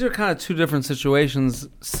 Well, these are kind of 2 different situations,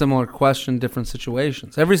 similar question, different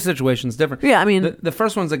situations. Every situation is different. Yeah, I mean... The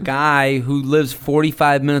first one's a guy who lives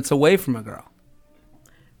 45 minutes away from a girl.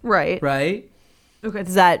 Right. Right? Okay,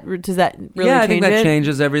 does that really change it? Yeah, I think that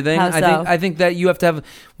changes everything. How so? I think that you have to have...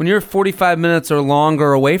 When you're 45 minutes or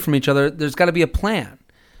longer away from each other, there's got to be a plan.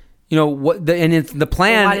 You know, and it's the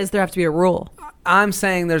plan... Why does there have to be a rule? I'm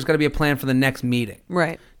saying there's got to be a plan for the next meeting.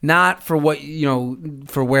 Right. Not for what,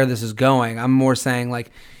 for where this is going. I'm more saying, like,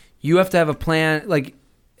 you have to have a plan. Like,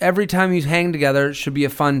 every time you hang together should be a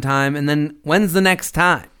fun time. And then when's the next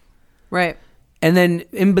time? Right. And then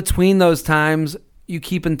in between those times, you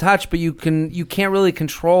keep in touch, but you can't really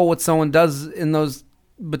control what someone does in those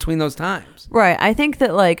between those times. Right. I think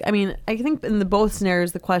that, like, I think in the both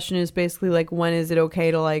scenarios, the question is basically, like, when is it okay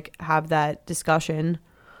to, like, have that discussion?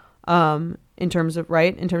 In terms of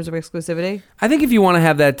exclusivity? I think if you want to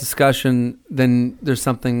have that discussion, then there's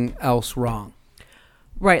something else wrong.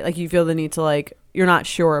 Right. Like you feel the need to, like, you're not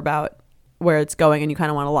sure about where it's going and you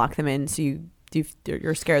kind of want to lock them in. So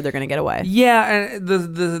you're scared they're going to get away. Yeah. And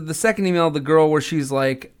the second email of the girl where she's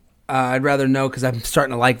like, I'd rather know because I'm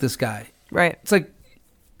starting to like this guy. Right. It's like,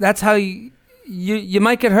 that's how you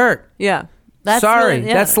might get hurt. Yeah. That's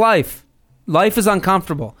life. Life is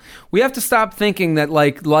uncomfortable. We have to stop thinking that,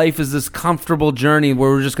 like, life is this comfortable journey where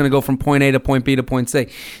we're just going to go from point A to point B to point C.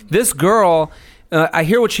 This girl I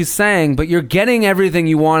hear what she's saying, but you're getting everything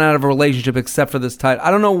you want out of a relationship except for this title.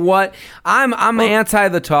 I don't know what I'm anti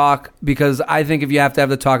the talk because I think if you have to have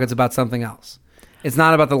the talk, it's about something else. It's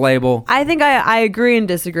not about the label. I think I agree and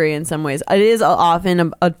disagree in some ways. It is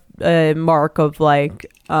often a mark of like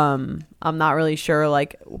I'm not really sure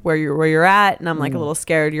like where you're at, and I'm like a little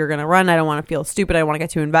scared you're gonna run. I don't want to feel stupid. I don't want to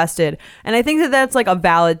get too invested, and I think that that's like a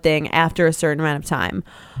valid thing after a certain amount of time.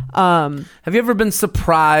 Have you ever been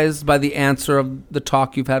surprised by the answer of the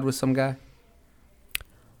talk you've had with some guy?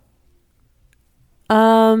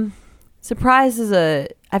 Surprise is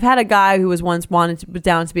I've had a guy who was once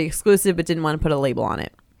down to be exclusive but didn't want to put a label on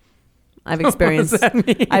it. I've experienced. What does that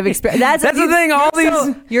mean? That's the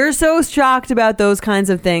thing. You're so shocked about those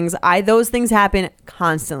kinds of things. Those things happen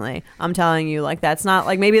constantly. I'm telling you, like that's not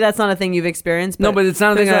like maybe that's not a thing you've experienced. But no, but it's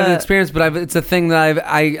not a thing I've experienced. But it's a thing that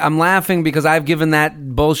I'm laughing because I've given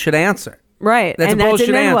that bullshit answer. Right, that's and a bullshit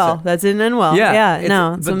that didn't end answer. well. That didn't end well. Yeah,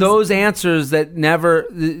 no. But those answers that never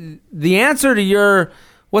the answer to your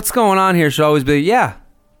what's going on here should always be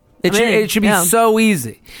it should be so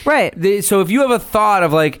easy. Right. So if you have a thought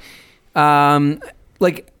of like I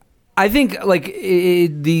think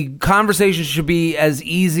the conversation should be as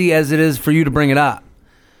easy as it is for you to bring it up.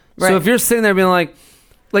 Right. So if you're sitting there being like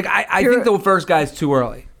I think the first guy's too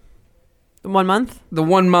early. 1 month? The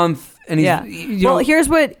 1 month, and he's here's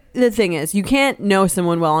what the thing is: you can't know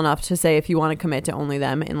someone well enough to say if you want to commit to only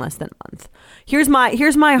them in less than a month. Here's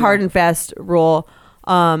my hard and fast rule: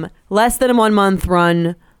 less than a 1 month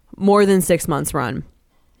run, more than 6 months run.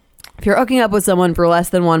 If you're hooking up with someone for less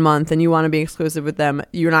than 1 month and you want to be exclusive with them,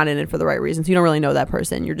 you're not in it for the right reasons. You don't really know that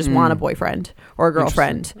person. You just want a boyfriend or a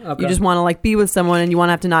girlfriend. Okay. You just want to like be with someone and you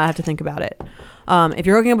want to not have to think about it. If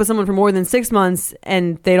you're hooking up with someone for more than 6 months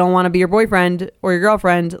and they don't want to be your boyfriend or your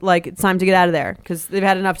girlfriend, like it's time to get out of there because they've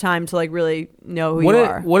had enough time to like really know who you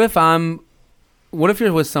are. What if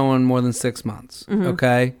you're with someone more than 6 months? Mm-hmm.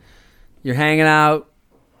 Okay, you're hanging out,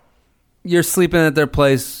 you're sleeping at their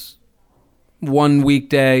place one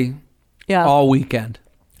weekday. Yeah. All weekend.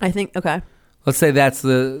 I think, okay. Let's say that's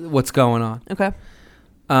what's going on. Okay.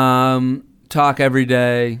 Talk every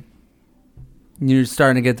day. You're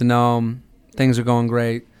starting to get to know him. Things are going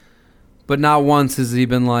great. But not once has he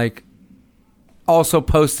been like, also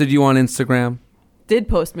posted you on Instagram. Did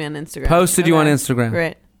post me on Instagram. Posted you on Instagram.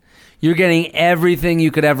 Right. You're getting everything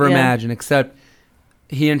you could ever imagine, except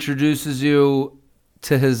he introduces you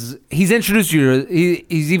to he's introduced you to,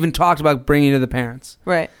 he's even talked about bringing you to the parents.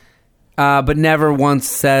 Right. But never once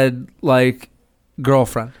said like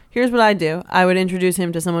girlfriend. Here's what I do: I would introduce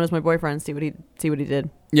him to someone as my boyfriend, see what he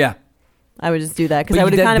did. Yeah, I would just do that because I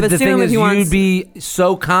would kind of assume if he wants. You'd be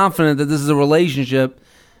so confident that this is a relationship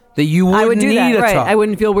that you wouldn't need a talk. I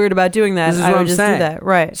wouldn't feel weird about doing that. This is what I'm just saying. Do that.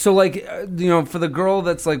 Right. So like for the girl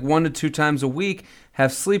that's like 1 to 2 times a week,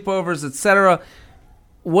 have sleepovers, etc.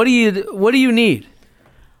 What do you need?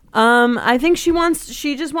 I think she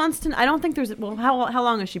just wants to. I don't think there's. Well, how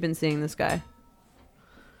long has she been seeing this guy?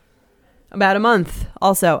 About a month.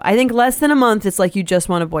 Also, I think less than a month. It's like you just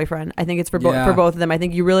want a boyfriend. I think it's for both of them. I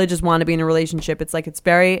think you really just want to be in a relationship. It's like it's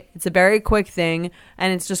a very quick thing,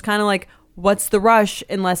 and it's just kind of like, what's the rush?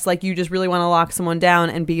 Unless like you just really want to lock someone down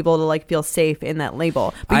and be able to like feel safe in that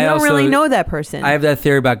label, but you don't really know that person. I have that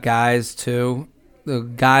theory about guys too. The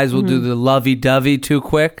guys will do the lovey-dovey too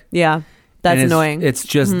quick. Yeah. That's annoying. It's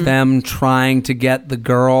just them trying to get the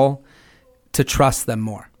girl to trust them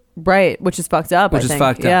more. Right, which is fucked up. Which is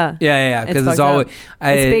fucked up. Yeah. Because it's always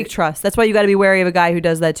it's fake trust. That's why you got to be wary of a guy who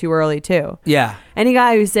does that too early too. Yeah. Any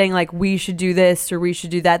guy who's saying like we should do this or we should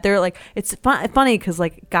do that, they're like it's funny because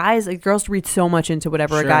like guys, like girls read so much into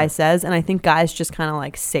whatever a guy says, and I think guys just kind of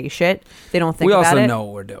like say shit. They don't think about it. We also know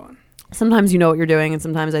what we're doing. Sometimes you know what you're doing, and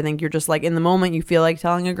sometimes I think you're just like in the moment you feel like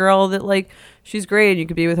telling a girl that like she's great, you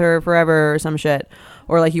could be with her forever or some shit,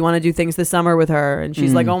 or like you want to do things this summer with her and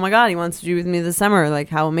she's like, oh my god, he wants to do with me this summer, like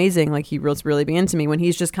how amazing, like he wants really be into me, when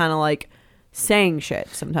he's just kind of like saying shit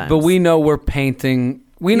sometimes. But we know we're painting.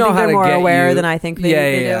 We know how to get you. They're more aware than I think they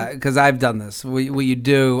do. Yeah, because I've done this. What you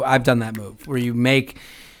do, I've done that move where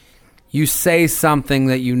you say something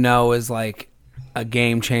that you know is like a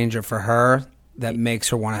game changer for her that makes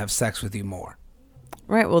her want to have sex with you more.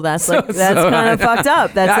 Right. Well, that's kind of fucked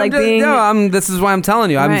up. That's this is why I'm telling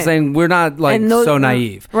you. I'm saying we're not like so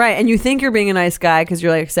naive. Right. And you think you're being a nice guy because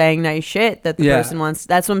you're like saying nice shit that the person wants.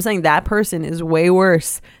 That's what I'm saying. That person is way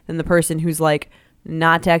worse than the person who's like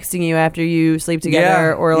not texting you after you sleep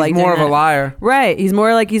together, or like more of a liar. Right. He's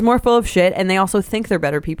more full of shit, and they also think they're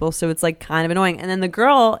better people. So it's like kind of annoying. And then the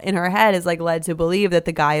girl in her head is like led to believe that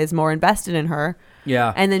the guy is more invested in her.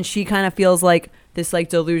 Yeah. And then she kind of feels like this like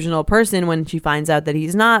delusional person when she finds out that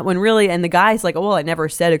he's not, when really, and the guy's like, oh, well, I never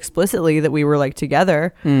said explicitly that we were like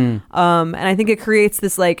together. And I think it creates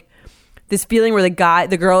this like this feeling where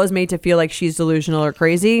the girl is made to feel like she's delusional or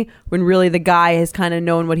crazy, when really the guy has kind of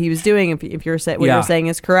known what he was doing, if you're what you're saying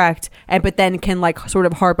is correct, but then can like sort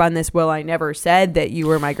of harp on this, well, I never said that you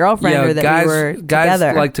were my girlfriend or that we were together.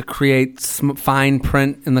 Guys like to create fine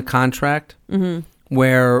print in the contract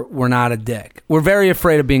where we're not a dick. We're very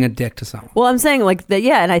afraid of being a dick to someone. Well, I'm saying like that,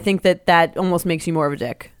 yeah, and I think that almost makes you more of a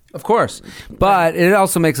dick. Of course. But it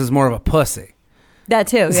also makes us more of a pussy. That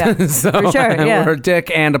too, yeah. So, for sure, yeah. We're a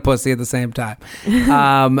dick and a pussy at the same time.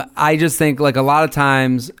 I just think like a lot of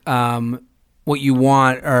times what you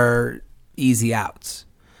want are easy outs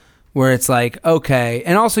where it's like, okay.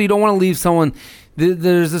 And also you don't want to leave someone,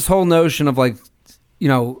 there's this whole notion of like, you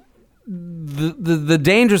know, the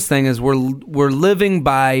dangerous thing is we're living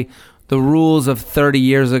by the rules of 30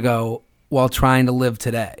 years ago while trying to live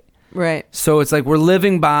today. Right. So it's like we're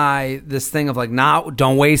living by this thing of like,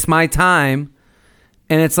 don't waste my time.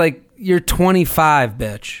 And it's like, you're 25,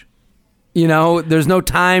 bitch. You know, there's no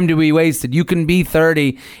time to be wasted. You can be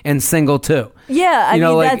 30 and single too. Yeah, I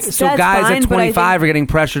mean, like, that's guys fine, at 25 are getting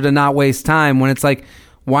pressured to not waste time when it's like,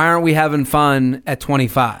 why aren't we having fun at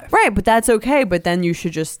 25? Right, but that's okay. But then you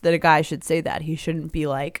should that a guy should say that. He shouldn't be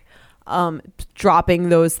like dropping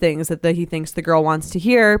those things that he thinks the girl wants to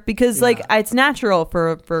hear, because like it's natural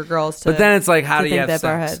for girls to. But then it's like, how do you have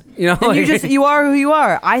sex? You know, like, you are who you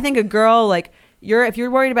are. I think a girl like. If you're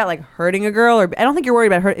worried about like hurting a girl, or I don't think you're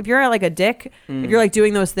worried about if you're like a dick, if you're like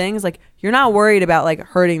doing those things, like you're not worried about like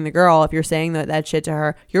hurting the girl. If you're saying that shit to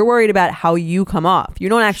her, you're worried about how you come off. You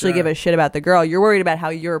don't actually give a shit about the girl. You're worried about how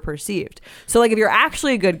you're perceived. So like if you're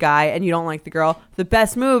actually a good guy and you don't like the girl, the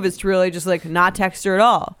best move is to really just like not text her at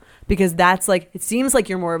all, because that's like, it seems like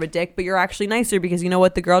you're more of a dick, but you're actually nicer because you know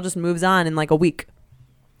what, the girl just moves on in like a week.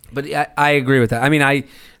 But I agree with that. I mean, I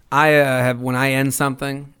have, when I end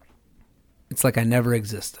something, it's like I never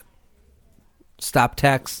existed. Stop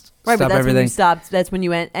text. Right, stop but that's everything. when you stop. That's when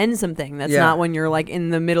you end something. That's not when you're like in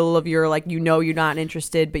the middle of your like, you know, you're not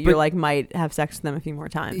interested, but you're like might have sex with them a few more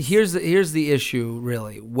times. Here's the issue,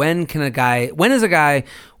 really. When is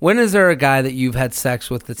there a guy that you've had sex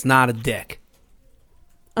with that's not a dick?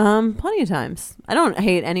 Plenty of times. I don't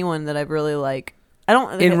hate anyone that I've really like. I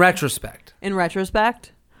don't. In retrospect. In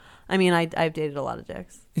retrospect. I mean, I've dated a lot of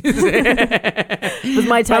dicks. It was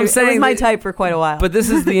my type. It was my type for quite a while. But this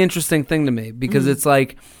is the interesting thing to me, because it's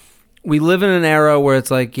like we live in an era where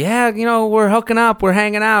it's like, yeah, you know, we're hooking up, we're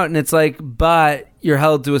hanging out, and it's like, but you're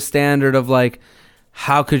held to a standard of like,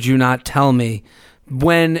 how could you not tell me?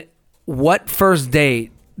 When what first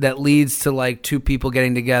date that leads to like two people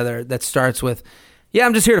getting together that starts with, yeah,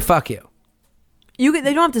 I'm just here to fuck you.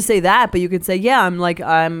 They don't have to say that, but you could say, yeah,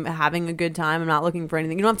 I'm having a good time. I'm not looking for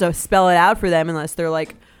anything. You don't have to spell it out for them unless they're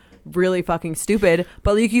like really fucking stupid.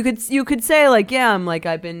 But you could say like, yeah, I'm like,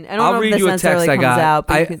 I've been. I don't know if this necessarily comes out.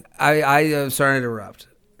 But I sorry to interrupt.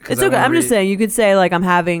 It's okay. I'm just saying, you could say like,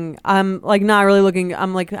 I'm like not really looking.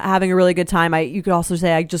 I'm like having a really good time. You could also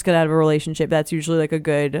say I just got out of a relationship. That's usually like a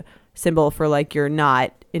good symbol for like you're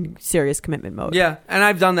not in serious commitment mode. Yeah, and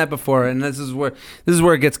I've done that before, and this is where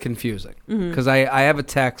it gets confusing, because I have a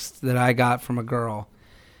text that I got from a girl,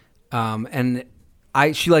 and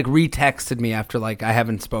she like retexted me after like I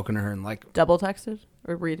haven't spoken to her in like double texted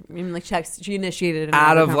or like text. She initiated it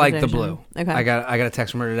out of like the blue. Okay, I got a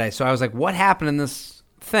text from her today, so I was like, what happened in this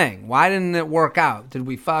thing? Why didn't it work out? Did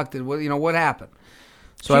we fuck? What happened?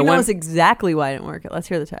 So she knows exactly why it didn't work. Let's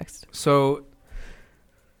hear the text. So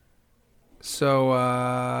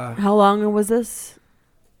how long was this?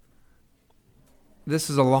 This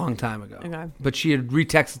is a long time ago. Okay. But she had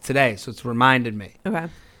retexted today, so it's reminded me. Okay.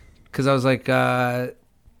 Because I was like, I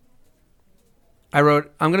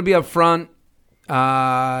wrote, I'm going to be up front.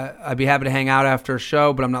 I'd be happy to hang out after a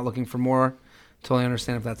show, but I'm not looking for more. Totally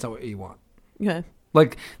understand if that's not what you want. Okay.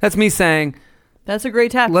 Like, that's me saying, that's a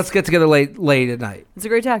great text. Let's get together late at night. It's a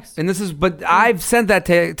great text. And but I've sent that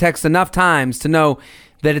text enough times to know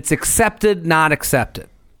that it's accepted, not accepted.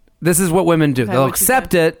 This is what women do. Okay, they'll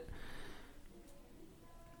accept it.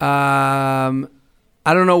 I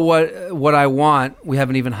don't know what I want. We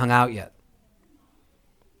haven't even hung out yet.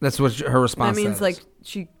 That's what her response is. That means like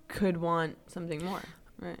she could want something more,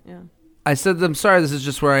 right? Yeah. I said, I'm sorry, this is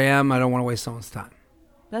just where I am. I don't want to waste someone's time.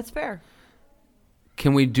 That's fair.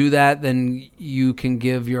 Can we do that? Then you can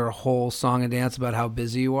give your whole song and dance about how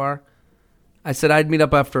busy you are. I said I'd meet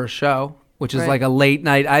up after a show, which is like a late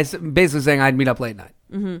night. I basically saying I'd meet up late night.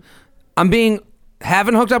 Mm-hmm. I'm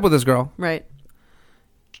haven't hooked up with this girl. Right.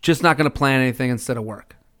 Just not going to plan anything instead of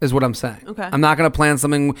work. is what I'm saying. Okay. I'm not going to plan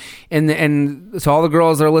something, and so all the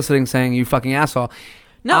girls that are listening saying, you fucking asshole.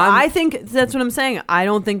 No, I think that's what I'm saying. I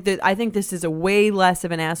think this is a way less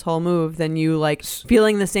of an asshole move than you like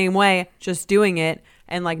feeling the same way, just doing it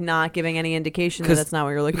and like not giving any indication that that's not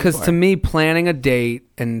what you're looking for. Because to me, planning a date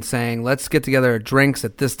and saying, let's get together at drinks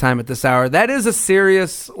at this time, at this hour, that is a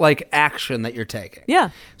serious like action that you're taking. Yeah.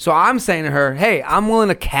 So I'm saying to her, hey, I'm willing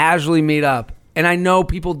to casually meet up. And I know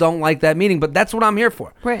people don't like that meeting, but that's what I'm here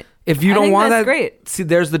for. Right. If you don't want that, great. See,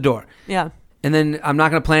 there's the door. Yeah. And then I'm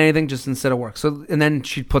not going to plan anything just instead of work. So, and then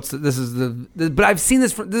she puts, but I've seen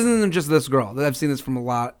this, this isn't just this girl. I've seen this from a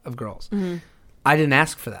lot of girls. Mm-hmm. I didn't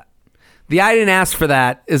ask for that. The I didn't ask for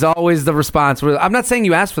that is always the response. I'm not saying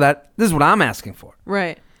you asked for that. This is what I'm asking for.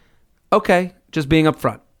 Right. Okay. Just being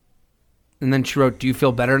upfront. And then she wrote, do you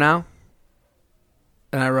feel better now?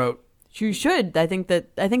 And I wrote, you should. I think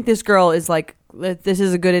this girl is like, this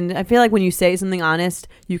is a good, I feel like when you say something honest,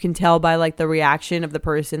 you can tell by like the reaction of the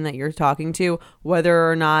person that you're talking to, whether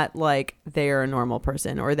or not like they are a normal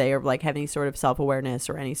person or they are like have any sort of self-awareness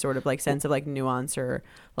or any sort of like sense of like nuance or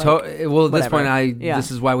like, well, at this point,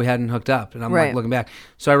 this is why we hadn't hooked up. And I'm like looking back.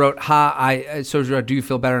 So I wrote, so she wrote, do you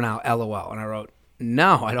feel better now? LOL. And I wrote,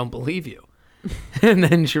 no, I don't believe you. And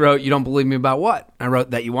then she wrote, you don't believe me about what? I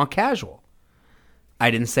wrote that you want casual. I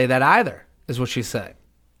didn't say that either, is what she said.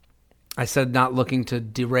 I said not looking to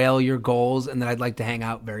derail your goals and that I'd like to hang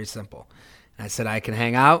out. Very simple. And I said I can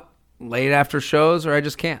hang out late after shows or I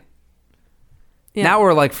just can't. Yeah. Now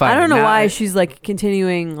we're like fighting. I don't know why she's like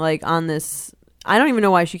continuing like on this. I don't even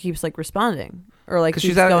know why she keeps like responding or like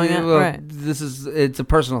keeps going on. Right. It's a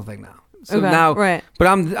personal thing now. So now, right. But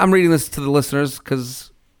I'm reading this to the listeners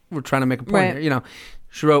because we're trying to make a point here. You know,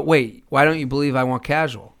 she wrote, wait, why don't you believe I want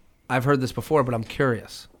casual? I've heard this before, but I'm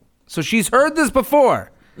curious. So she's heard this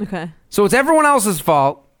before. Okay. So it's everyone else's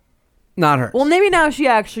fault, not hers. Well, maybe now she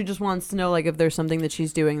actually just wants to know like if there's something that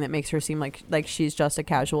she's doing that makes her seem like she's just a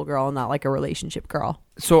casual girl and not like a relationship girl.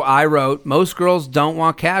 So I wrote, most girls don't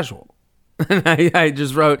want casual. And I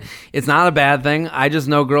just wrote, it's not a bad thing. I just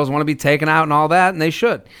know girls want to be taken out and all that, and they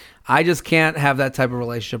should. I just can't have that type of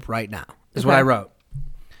relationship right now, is what I wrote.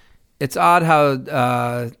 It's odd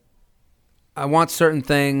how I want certain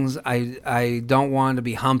things. I don't want to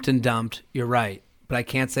be humped and dumped. You're right. But I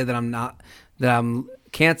can't say that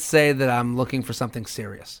I'm looking for something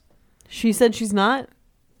serious. She said she's not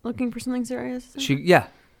looking for something serious? Yeah.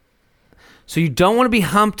 So you don't want to be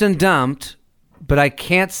humped and dumped, but I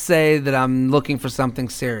can't say that I'm looking for something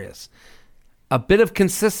serious. A bit of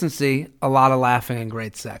consistency, a lot of laughing, and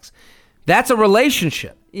great sex. That's a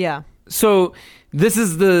relationship. Yeah. So this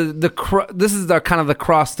is the kind of the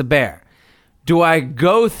cross to bear. Do I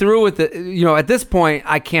go through with it? You know, at this point,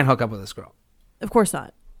 I can't hook up with this girl. Of course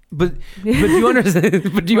not. But you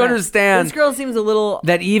understand? But do you understand? This girl seems a little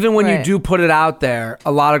that even when you do put it out there,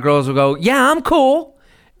 a lot of girls will go, "Yeah, I'm cool,"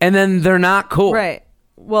 and then they're not cool. Right.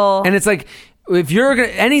 Well, and it's like if you're gonna.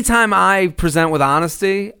 Anytime I present with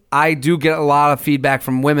honesty, I do get a lot of feedback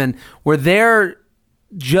from women where they're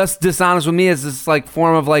just dishonest with me as this like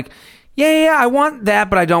form of like, yeah, I want that,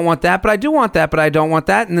 but I don't want that, but I do want that, but I don't want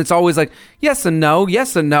that, and it's always like yes and no,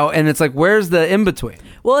 and it's like where's the in between?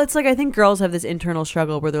 Well, it's like I think girls have this internal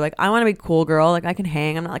struggle where they're like, I want to be a cool girl, like I can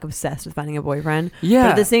hang, I'm not like obsessed with finding a boyfriend. Yeah, but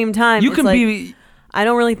at the same time, you can like, be. I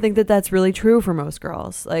don't really think that that's really true for most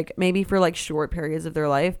girls. Like maybe for like short periods of their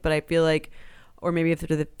life, but I feel like, or maybe if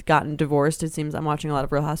they've gotten divorced, it seems I'm watching a lot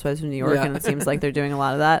of Real Housewives of New York, and it seems like they're doing a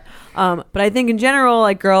lot of that. But I think in general,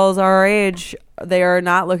 like girls our age, they are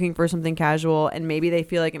not looking for something casual, and maybe they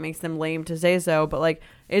feel like it makes them lame to say so, but like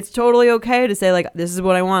it's totally okay to say like this is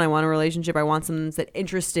what I want. I want a relationship. I want someone that's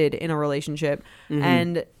interested in a relationship. Mm-hmm.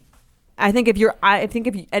 And I think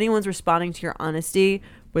if anyone's responding to your honesty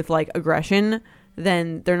with like aggression,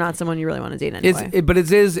 then they're not someone you really want to date anyway. But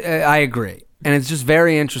it is. I agree. And it's just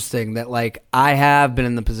very interesting that like I have been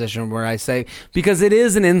in the position where I say, because it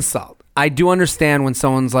is an insult. I do understand when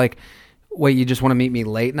someone's like, wait, you just want to meet me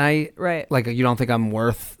late night? Right. Like you don't think I'm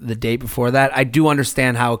worth the date before that? I do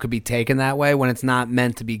understand how it could be taken that way when it's not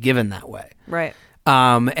meant to be given that way. Right.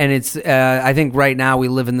 And it's, I think right now we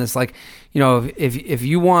live in this like, you know, if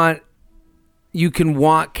you want, you can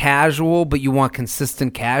want casual, but you want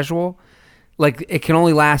consistent casual. Like it can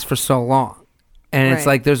only last for so long. And it's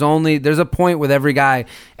like there's a point with every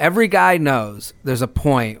guy knows there's a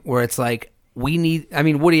point where it's like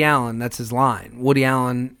Woody Allen, that's his line. Woody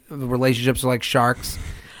Allen, relationships are like sharks.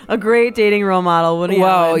 A great dating role model, Woody Allen.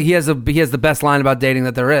 Well, he has the best line about dating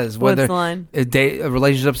that there is. What's the line?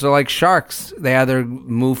 Relationships are like sharks. They either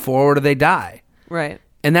move forward or they die. Right.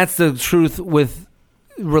 And that's the truth with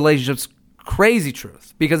relationships, crazy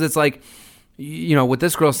truth. Because it's like what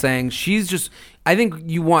this girl's saying, she's just, I think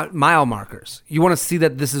you want mile markers. You want to see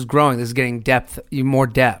that this is growing. This is getting more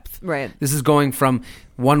depth. Right.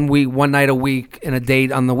 One night a week and a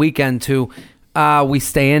date on the weekend to we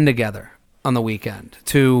stay in together on the weekend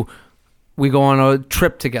to we go on a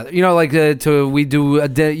trip together. To we do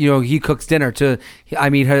he cooks dinner to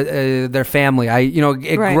I meet her their family.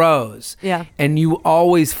 It right. grows. Yeah. And you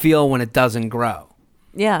always feel when it doesn't grow.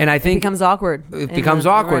 Yeah. And I think it becomes awkward.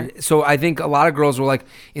 Right. So I think a lot of girls were like,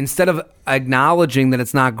 instead of acknowledging that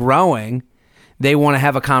it's not growing, they want to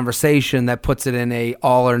have a conversation that puts it in a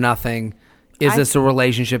all or nothing. Is this a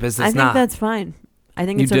relationship? Is this not? I think that's fine. I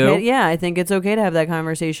think it's okay. Do? Yeah, I think it's okay to have that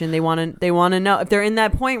conversation. They want to know if they're in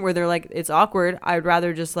that point where they're like, it's awkward. I'd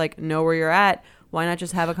rather just like know where you're at. Why not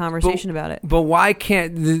just have a conversation about it? But why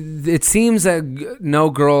can't? It seems that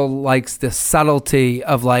no girl likes the subtlety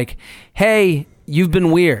of like, hey, you've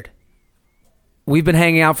been weird. We've been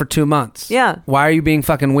hanging out for 2 months. Yeah. Why are you being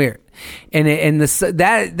fucking weird? And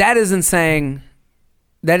that isn't saying.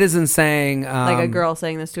 That isn't saying like a girl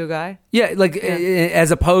saying this to a guy. Yeah,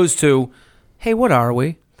 as opposed to, hey, what are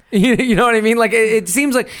we? You know what I mean? Like it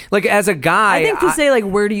seems like as a guy, I think to say like,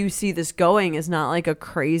 where do you see this going is not like a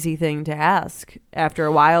crazy thing to ask after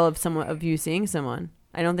a while of you seeing someone.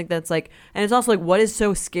 I don't think that's like, and it's also like, what is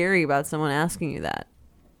so scary about someone asking you that?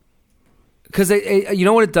 Because you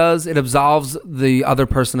know what it does? It absolves the other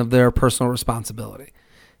person of their personal responsibility.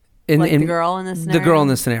 The girl in this scenario? The girl in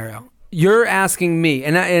this scenario. You're asking me,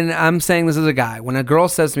 and I'm saying this as a guy. When a girl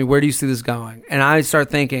says to me, where do you see this going? And I start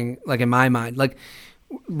thinking, like in my mind, like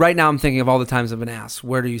right now I'm thinking of all the times I've been asked,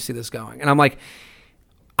 where do you see this going? And I'm like,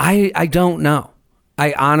 I don't know.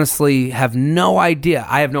 I honestly have no idea.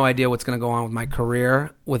 I have no idea what's going to go on with my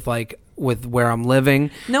career, with where I'm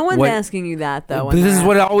living. No one's asking you that though. This is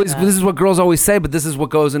what girls always say, but this is what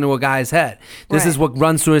goes into a guy's head. This is what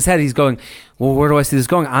runs through his head. He's going, well, where do I see this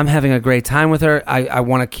going? I'm having a great time with her. I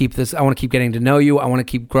want to keep this. I want to keep getting to know you. I want to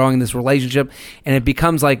keep growing this relationship. And it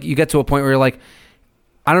becomes like you get to a point where you're like,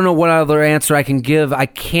 I don't know what other answer I can give. I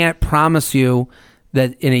can't promise you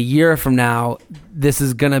that in a year from now, this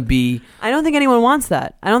is going to be... I don't think anyone wants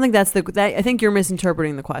that. I don't think that's I think you're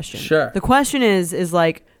misinterpreting the question. Sure. The question is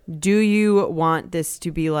like, do you want this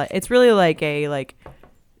to be like, it's really like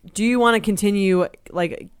do you want to continue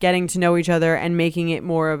like getting to know each other and making it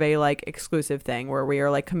more of a like exclusive thing where we are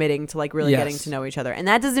like committing to like really getting to know each other? And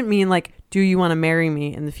that doesn't mean like, do you want to marry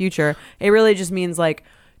me in the future? It really just means like,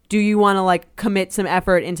 do you want to like commit some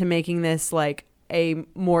effort into making this like a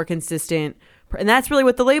more consistent, and that's really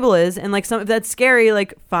what the label is. And like if that's scary,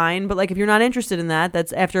 like fine. But like if you're not interested in that,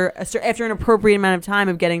 that's after an appropriate amount of time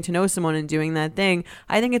of getting to know someone and doing that thing.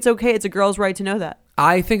 I think it's okay. It's a girl's right to know that.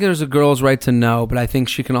 I think there's a girl's right to know, but I think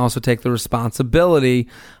she can also take the responsibility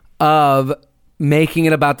of making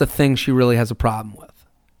it about the thing she really has a problem with,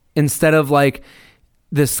 instead of like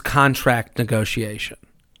this contract negotiation.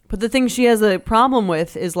 But the thing she has a problem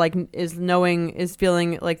with is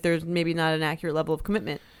feeling like there's maybe not an accurate level of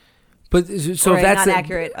commitment. But so if that's not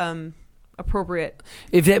accurate, appropriate.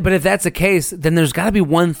 If that's the case, then there's got to be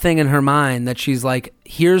one thing in her mind that she's like,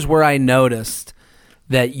 here's where I noticed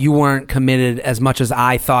that you weren't committed as much as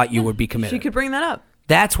I thought you would be committed. She could bring that up.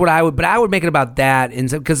 That's what I would, but I would make it about that,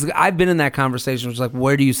 because I've been in that conversation. It's like,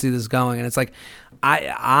 where do you see this going? And it's like,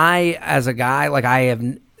 I as a guy, like I have.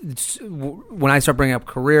 When I start bringing up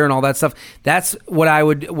career and all that stuff, that's what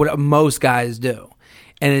most guys do.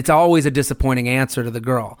 And it's always a disappointing answer to the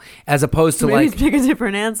girl, as opposed to maybe pick a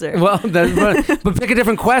different answer. Well, but pick a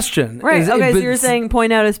different question. Right. Okay. So you're saying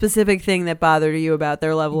point out a specific thing that bothered you about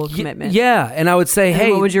their level of commitment. Yeah. And I would say,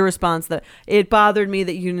 hey, what was your response? That it bothered me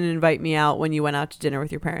that you didn't invite me out when you went out to dinner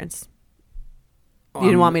with your parents. You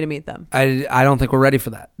didn't want me to meet them. I don't think we're ready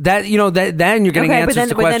for that. Then you're getting answers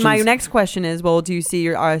to questions. But then my next question is, well, do you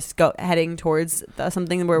see us heading towards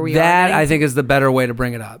something where we are? That I think is the better way to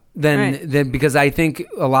bring it up. Then because I think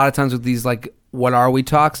a lot of times with these like what are we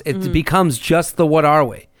talks, it becomes just the what are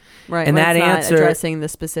we. Right. And that answer addressing the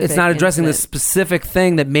specific. It's not addressing the specific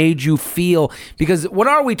thing that made you feel, because what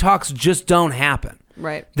are we talks just don't happen.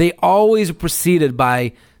 Right. They always are preceded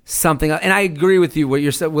by something. And I agree with you what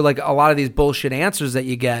you're saying with like a lot of these bullshit answers that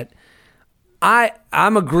you get.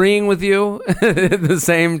 I'm agreeing with you at the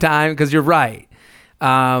same time, because you're right.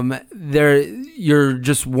 You're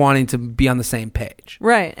just wanting to be on the same page.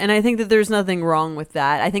 Right. And I think that there's nothing wrong with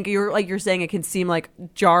that. I think you're saying it can seem like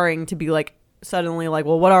jarring to be like suddenly like,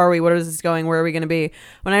 well, what are we? What is this going? Where are we going to be?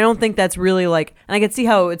 When I don't think that's really like, and I could see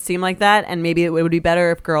how it would seem like that. And maybe it would be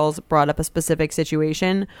better if girls brought up a specific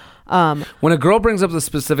situation. When a girl brings up the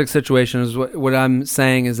specific situation, is what I'm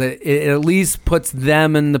saying is that it at least puts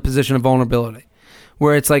them in the position of vulnerability,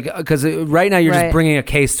 where it's like, because right now you're just bringing a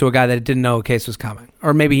case to a guy that didn't know a case was coming,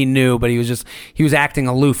 or maybe he knew, but he was acting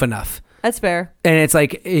aloof enough. That's fair. And it's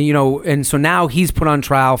like, and so now he's put on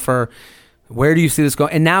trial for, where do you see this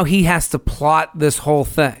going? And now he has to plot this whole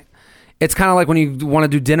thing. It's kind of like when you want to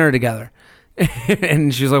do dinner together.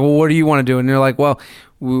 And she's like, well, what do you want to do? And you're like, well,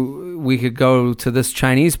 we could go to this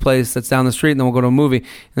Chinese place that's down the street, and then we'll go to a movie. And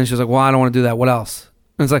then she's like, well, I don't want to do that. What else?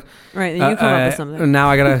 And it's like, right, then you come up with something. Now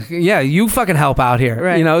I gotta, you fucking help out here.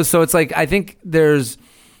 Right. So it's like, I think there's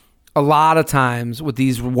a lot of times with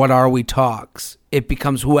these what are we talks, it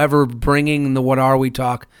becomes whoever bringing the what are we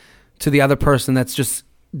talk to the other person that's just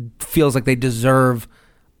feels like they deserve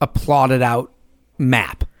a plotted out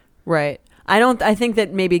map. Right. I think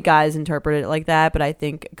that maybe guys interpret it like that, but I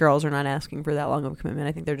think girls are not asking for that long of a commitment.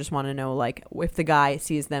 I think they just want to know, like, if the guy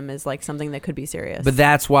sees them as like something that could be serious. But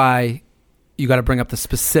that's why you got to bring up the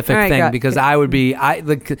specific thing, because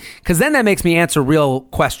because then that makes me answer real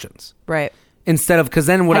questions. Right. Instead of, because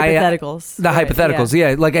then hypotheticals. Hypotheticals.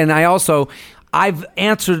 Yeah. Like, and I've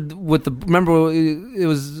answered with remember it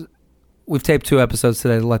was, we've taped 2 episodes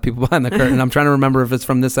today to let people behind the curtain. I'm trying to remember if it's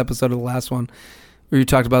from this episode or the last one where you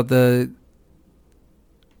talked about the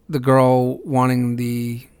girl wanting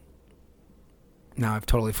now I've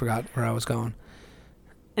totally forgot where I was going.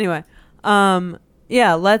 Anyway,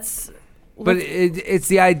 let's but it's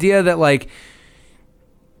the idea that, like,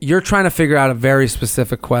 you're trying to figure out a very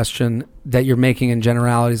specific question that you're making in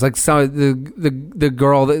generalities. Like, so the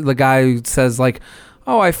girl, the guy who says, like,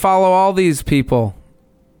 oh, I follow all these people.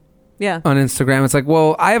 Yeah. On Instagram. It's like,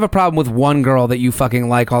 well, I have a problem with one girl that you fucking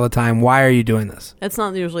like all the time. Why are you doing this? That's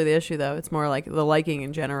not usually the issue, though. It's more like the liking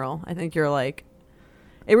in general. I think you're like,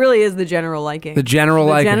 it really is the general liking. The general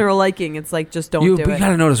liking. It's like, just don't do it. You got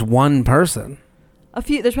to notice one person. A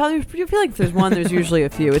few. There's probably, you feel like if there's one, there's usually a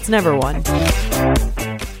few. It's never one.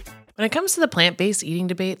 When it comes to the plant-based eating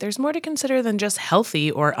debate, there's more to consider than just healthy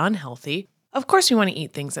or unhealthy. Of course, we want to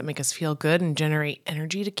eat things that make us feel good and generate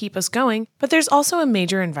energy to keep us going, but there's also a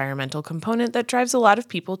major environmental component that drives a lot of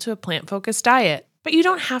people to a plant-focused diet. But you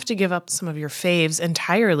don't have to give up some of your faves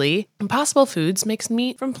entirely. Impossible Foods makes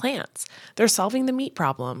meat from plants. They're solving the meat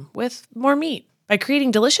problem with more meat. By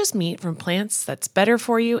creating delicious meat from plants that's better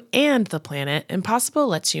for you and the planet, Impossible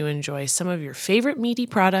lets you enjoy some of your favorite meaty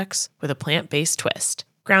products with a plant-based twist.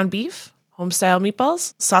 Ground beef, home-style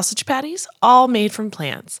meatballs, sausage patties, all made from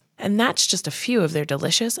plants. And that's just a few of their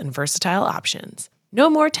delicious and versatile options.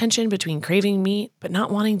 No more tension between craving meat but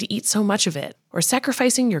not wanting to eat so much of it, or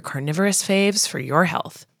sacrificing your carnivorous faves for your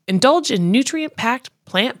health. Indulge in nutrient-packed,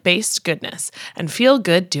 plant-based goodness and feel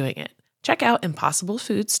good doing it. Check out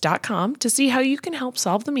ImpossibleFoods.com to see how you can help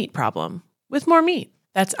solve the meat problem with more meat.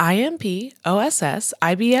 That's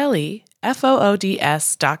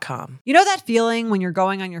ImpossibleFoods.com. You know that feeling when you're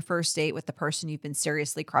going on your first date with the person you've been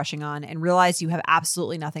seriously crushing on and realize you have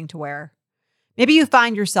absolutely nothing to wear? Maybe you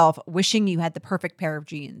find yourself wishing you had the perfect pair of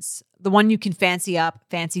jeans, the one you can fancy up,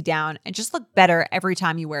 fancy down, and just look better every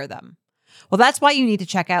time you wear them. Well, that's why you need to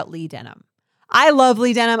check out Lee Denim. I love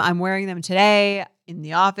Lee Denim. I'm wearing them today in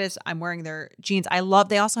the office. I'm wearing their jeans.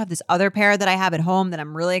 They also have this other pair that I have at home that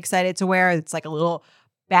I'm really excited to wear. It's like a little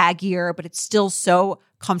baggier, but it's still so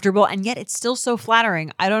comfortable, and yet it's still so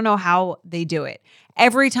flattering. I don't know how they do it.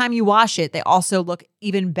 Every time you wash it, they also look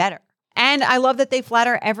even better. And I love that they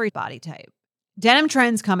flatter every body type. Denim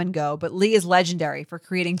trends come and go, but Lee is legendary for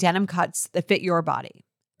creating denim cuts that fit your body.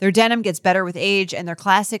 Their denim gets better with age, and their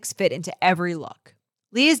classics fit into every look.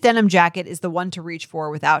 Lee's denim jacket is the one to reach for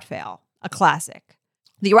without fail, a classic.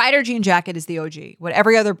 The Rider jean jacket is the OG, what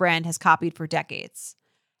every other brand has copied for decades.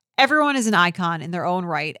 Everyone is an icon in their own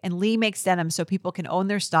right, and Lee makes denim so people can own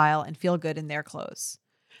their style and feel good in their clothes.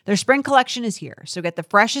 Their spring collection is here, so get the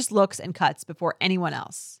freshest looks and cuts before anyone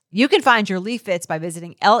else. You can find your Lee fits by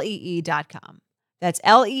visiting lee.com. That's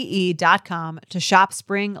lee.com to shop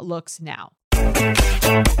spring looks now.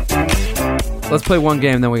 Let's play one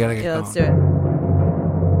game, then we gotta get going. Let's do it.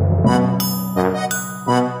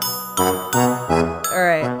 All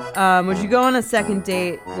right. Would you go on a second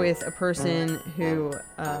date with a person who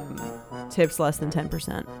tips less than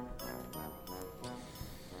 10%?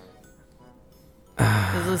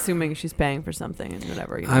 Just assuming she's paying for something and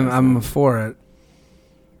whatever. You know, I'm for it.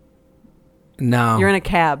 No. You're in a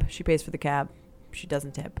cab. She pays for the cab. She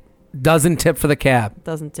doesn't tip. Doesn't tip for the cab.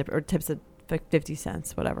 Doesn't tip, or tips at like 50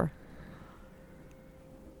 cents, whatever.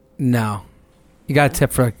 No. You got to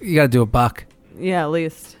do $1. Yeah, at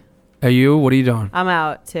least. Are you? What are you doing? I'm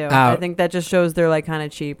out too. Out. I think that just shows they're like kind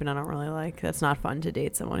of cheap, and I don't really like. That's not fun to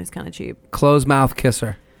date someone who's kind of cheap. Closed mouth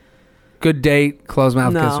kisser. Good date. Closed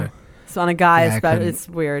mouth kisser. So on a guy, Yeah, it's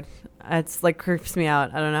weird. It's like creeps me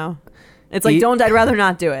out. I don't know. It's like, I'd rather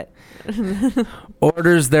not do it.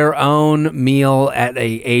 Orders their own meal at a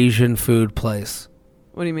Asian food place.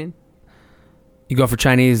 What do you mean? You go for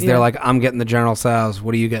Chinese, they're like, I'm getting the General Tso's.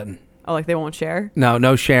 What are you getting? Oh, like they won't share?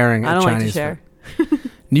 No sharing. I don't Chinese like to share.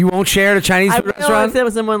 You won't share at a Chinese food restaurant? I know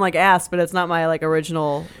if someone like asked, but it's not my like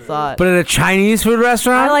original thought. But at a Chinese food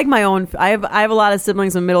restaurant? I like my own. I have a lot of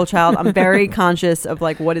siblings. I'm a middle child. I'm very conscious of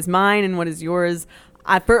like what is mine and what is yours.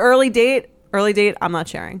 For early date, I'm not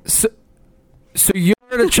sharing. So you're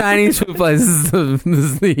at a Chinese food place. This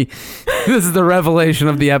is the revelation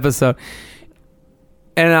of the episode.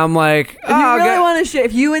 And I'm like, if you really want to share,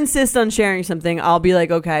 if you insist on sharing something, I'll be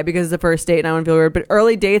like, okay, because it's the first date and I wouldn't feel weird. But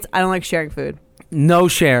early dates, I don't like sharing food. No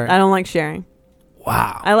sharing. I don't like sharing.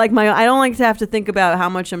 Wow. I don't like to have to think about how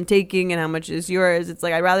much I'm taking and how much is yours. It's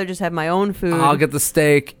like I'd rather just have my own food. I'll get the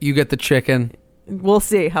steak. You get the chicken. We'll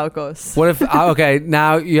see how it goes. What if? Okay,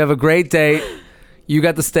 now you have a great date. You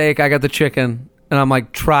got the steak. I got the chicken. And I'm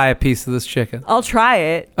like, try a piece of this chicken. I'll try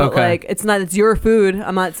it, but okay. like it's your food. It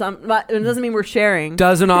doesn't mean we're sharing.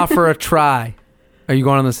 Doesn't offer a try. Are you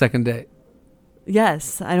going on the second date?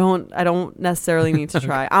 Yes, I don't necessarily need to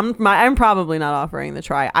try. I'm probably not offering the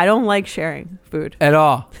try. I don't like sharing food at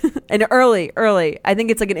all. And early, I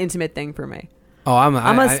think it's like an intimate thing for me. Oh, I'm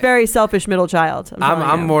a very selfish middle child.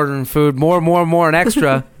 I'm ordering food more and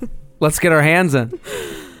extra. Let's get our hands in.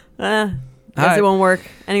 Guess it won't work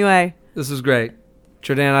anyway. This is great.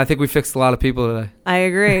 Jordana, I think we fixed a lot of people today. I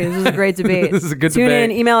agree. This was a great debate. This is a good Tune debate.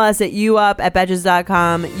 in. Email us at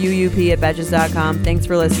youup@betches.com, uup@betches.com. Thanks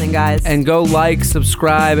for listening, guys. And go like,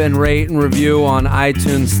 subscribe, and rate and review on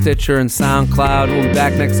iTunes, Stitcher, and SoundCloud. We'll be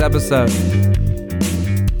back next episode.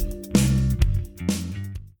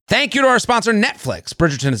 Thank you to our sponsor, Netflix.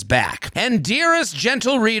 Bridgerton is back. And dearest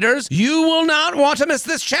gentle readers, you will not want to miss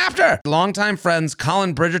this chapter. Longtime friends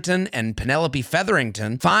Colin Bridgerton and Penelope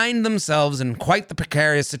Featherington find themselves in quite the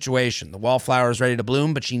precarious situation. The wallflower is ready to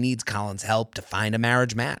bloom, but she needs Colin's help to find a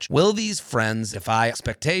marriage match. Will these friends defy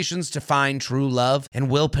expectations to find true love? And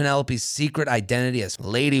will Penelope's secret identity as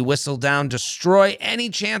Lady Whistledown destroy any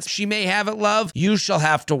chance she may have at love? You shall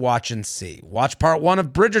have to watch and see. Watch part 1 of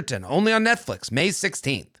Bridgerton, only on Netflix, May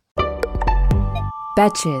 16th.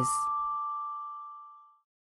 Betches.